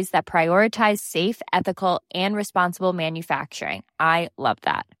factories that prioritize safe, ethical, and responsible manufacturing. I love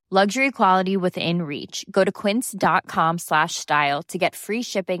that. Luxury quality within reach. Go to quince.com/style to get free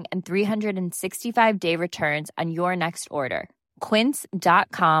shipping and 365-day returns on your next order.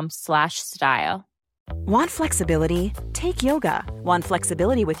 Quince.com/style. Want flexibility? Take yoga. Want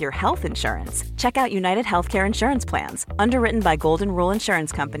flexibility with your health insurance? Check out United Healthcare Insurance Plans. Underwritten by Golden Rule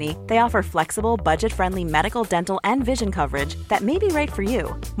Insurance Company, they offer flexible, budget-friendly medical, dental, and vision coverage that may be right for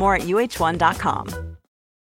you. More at UH1.com.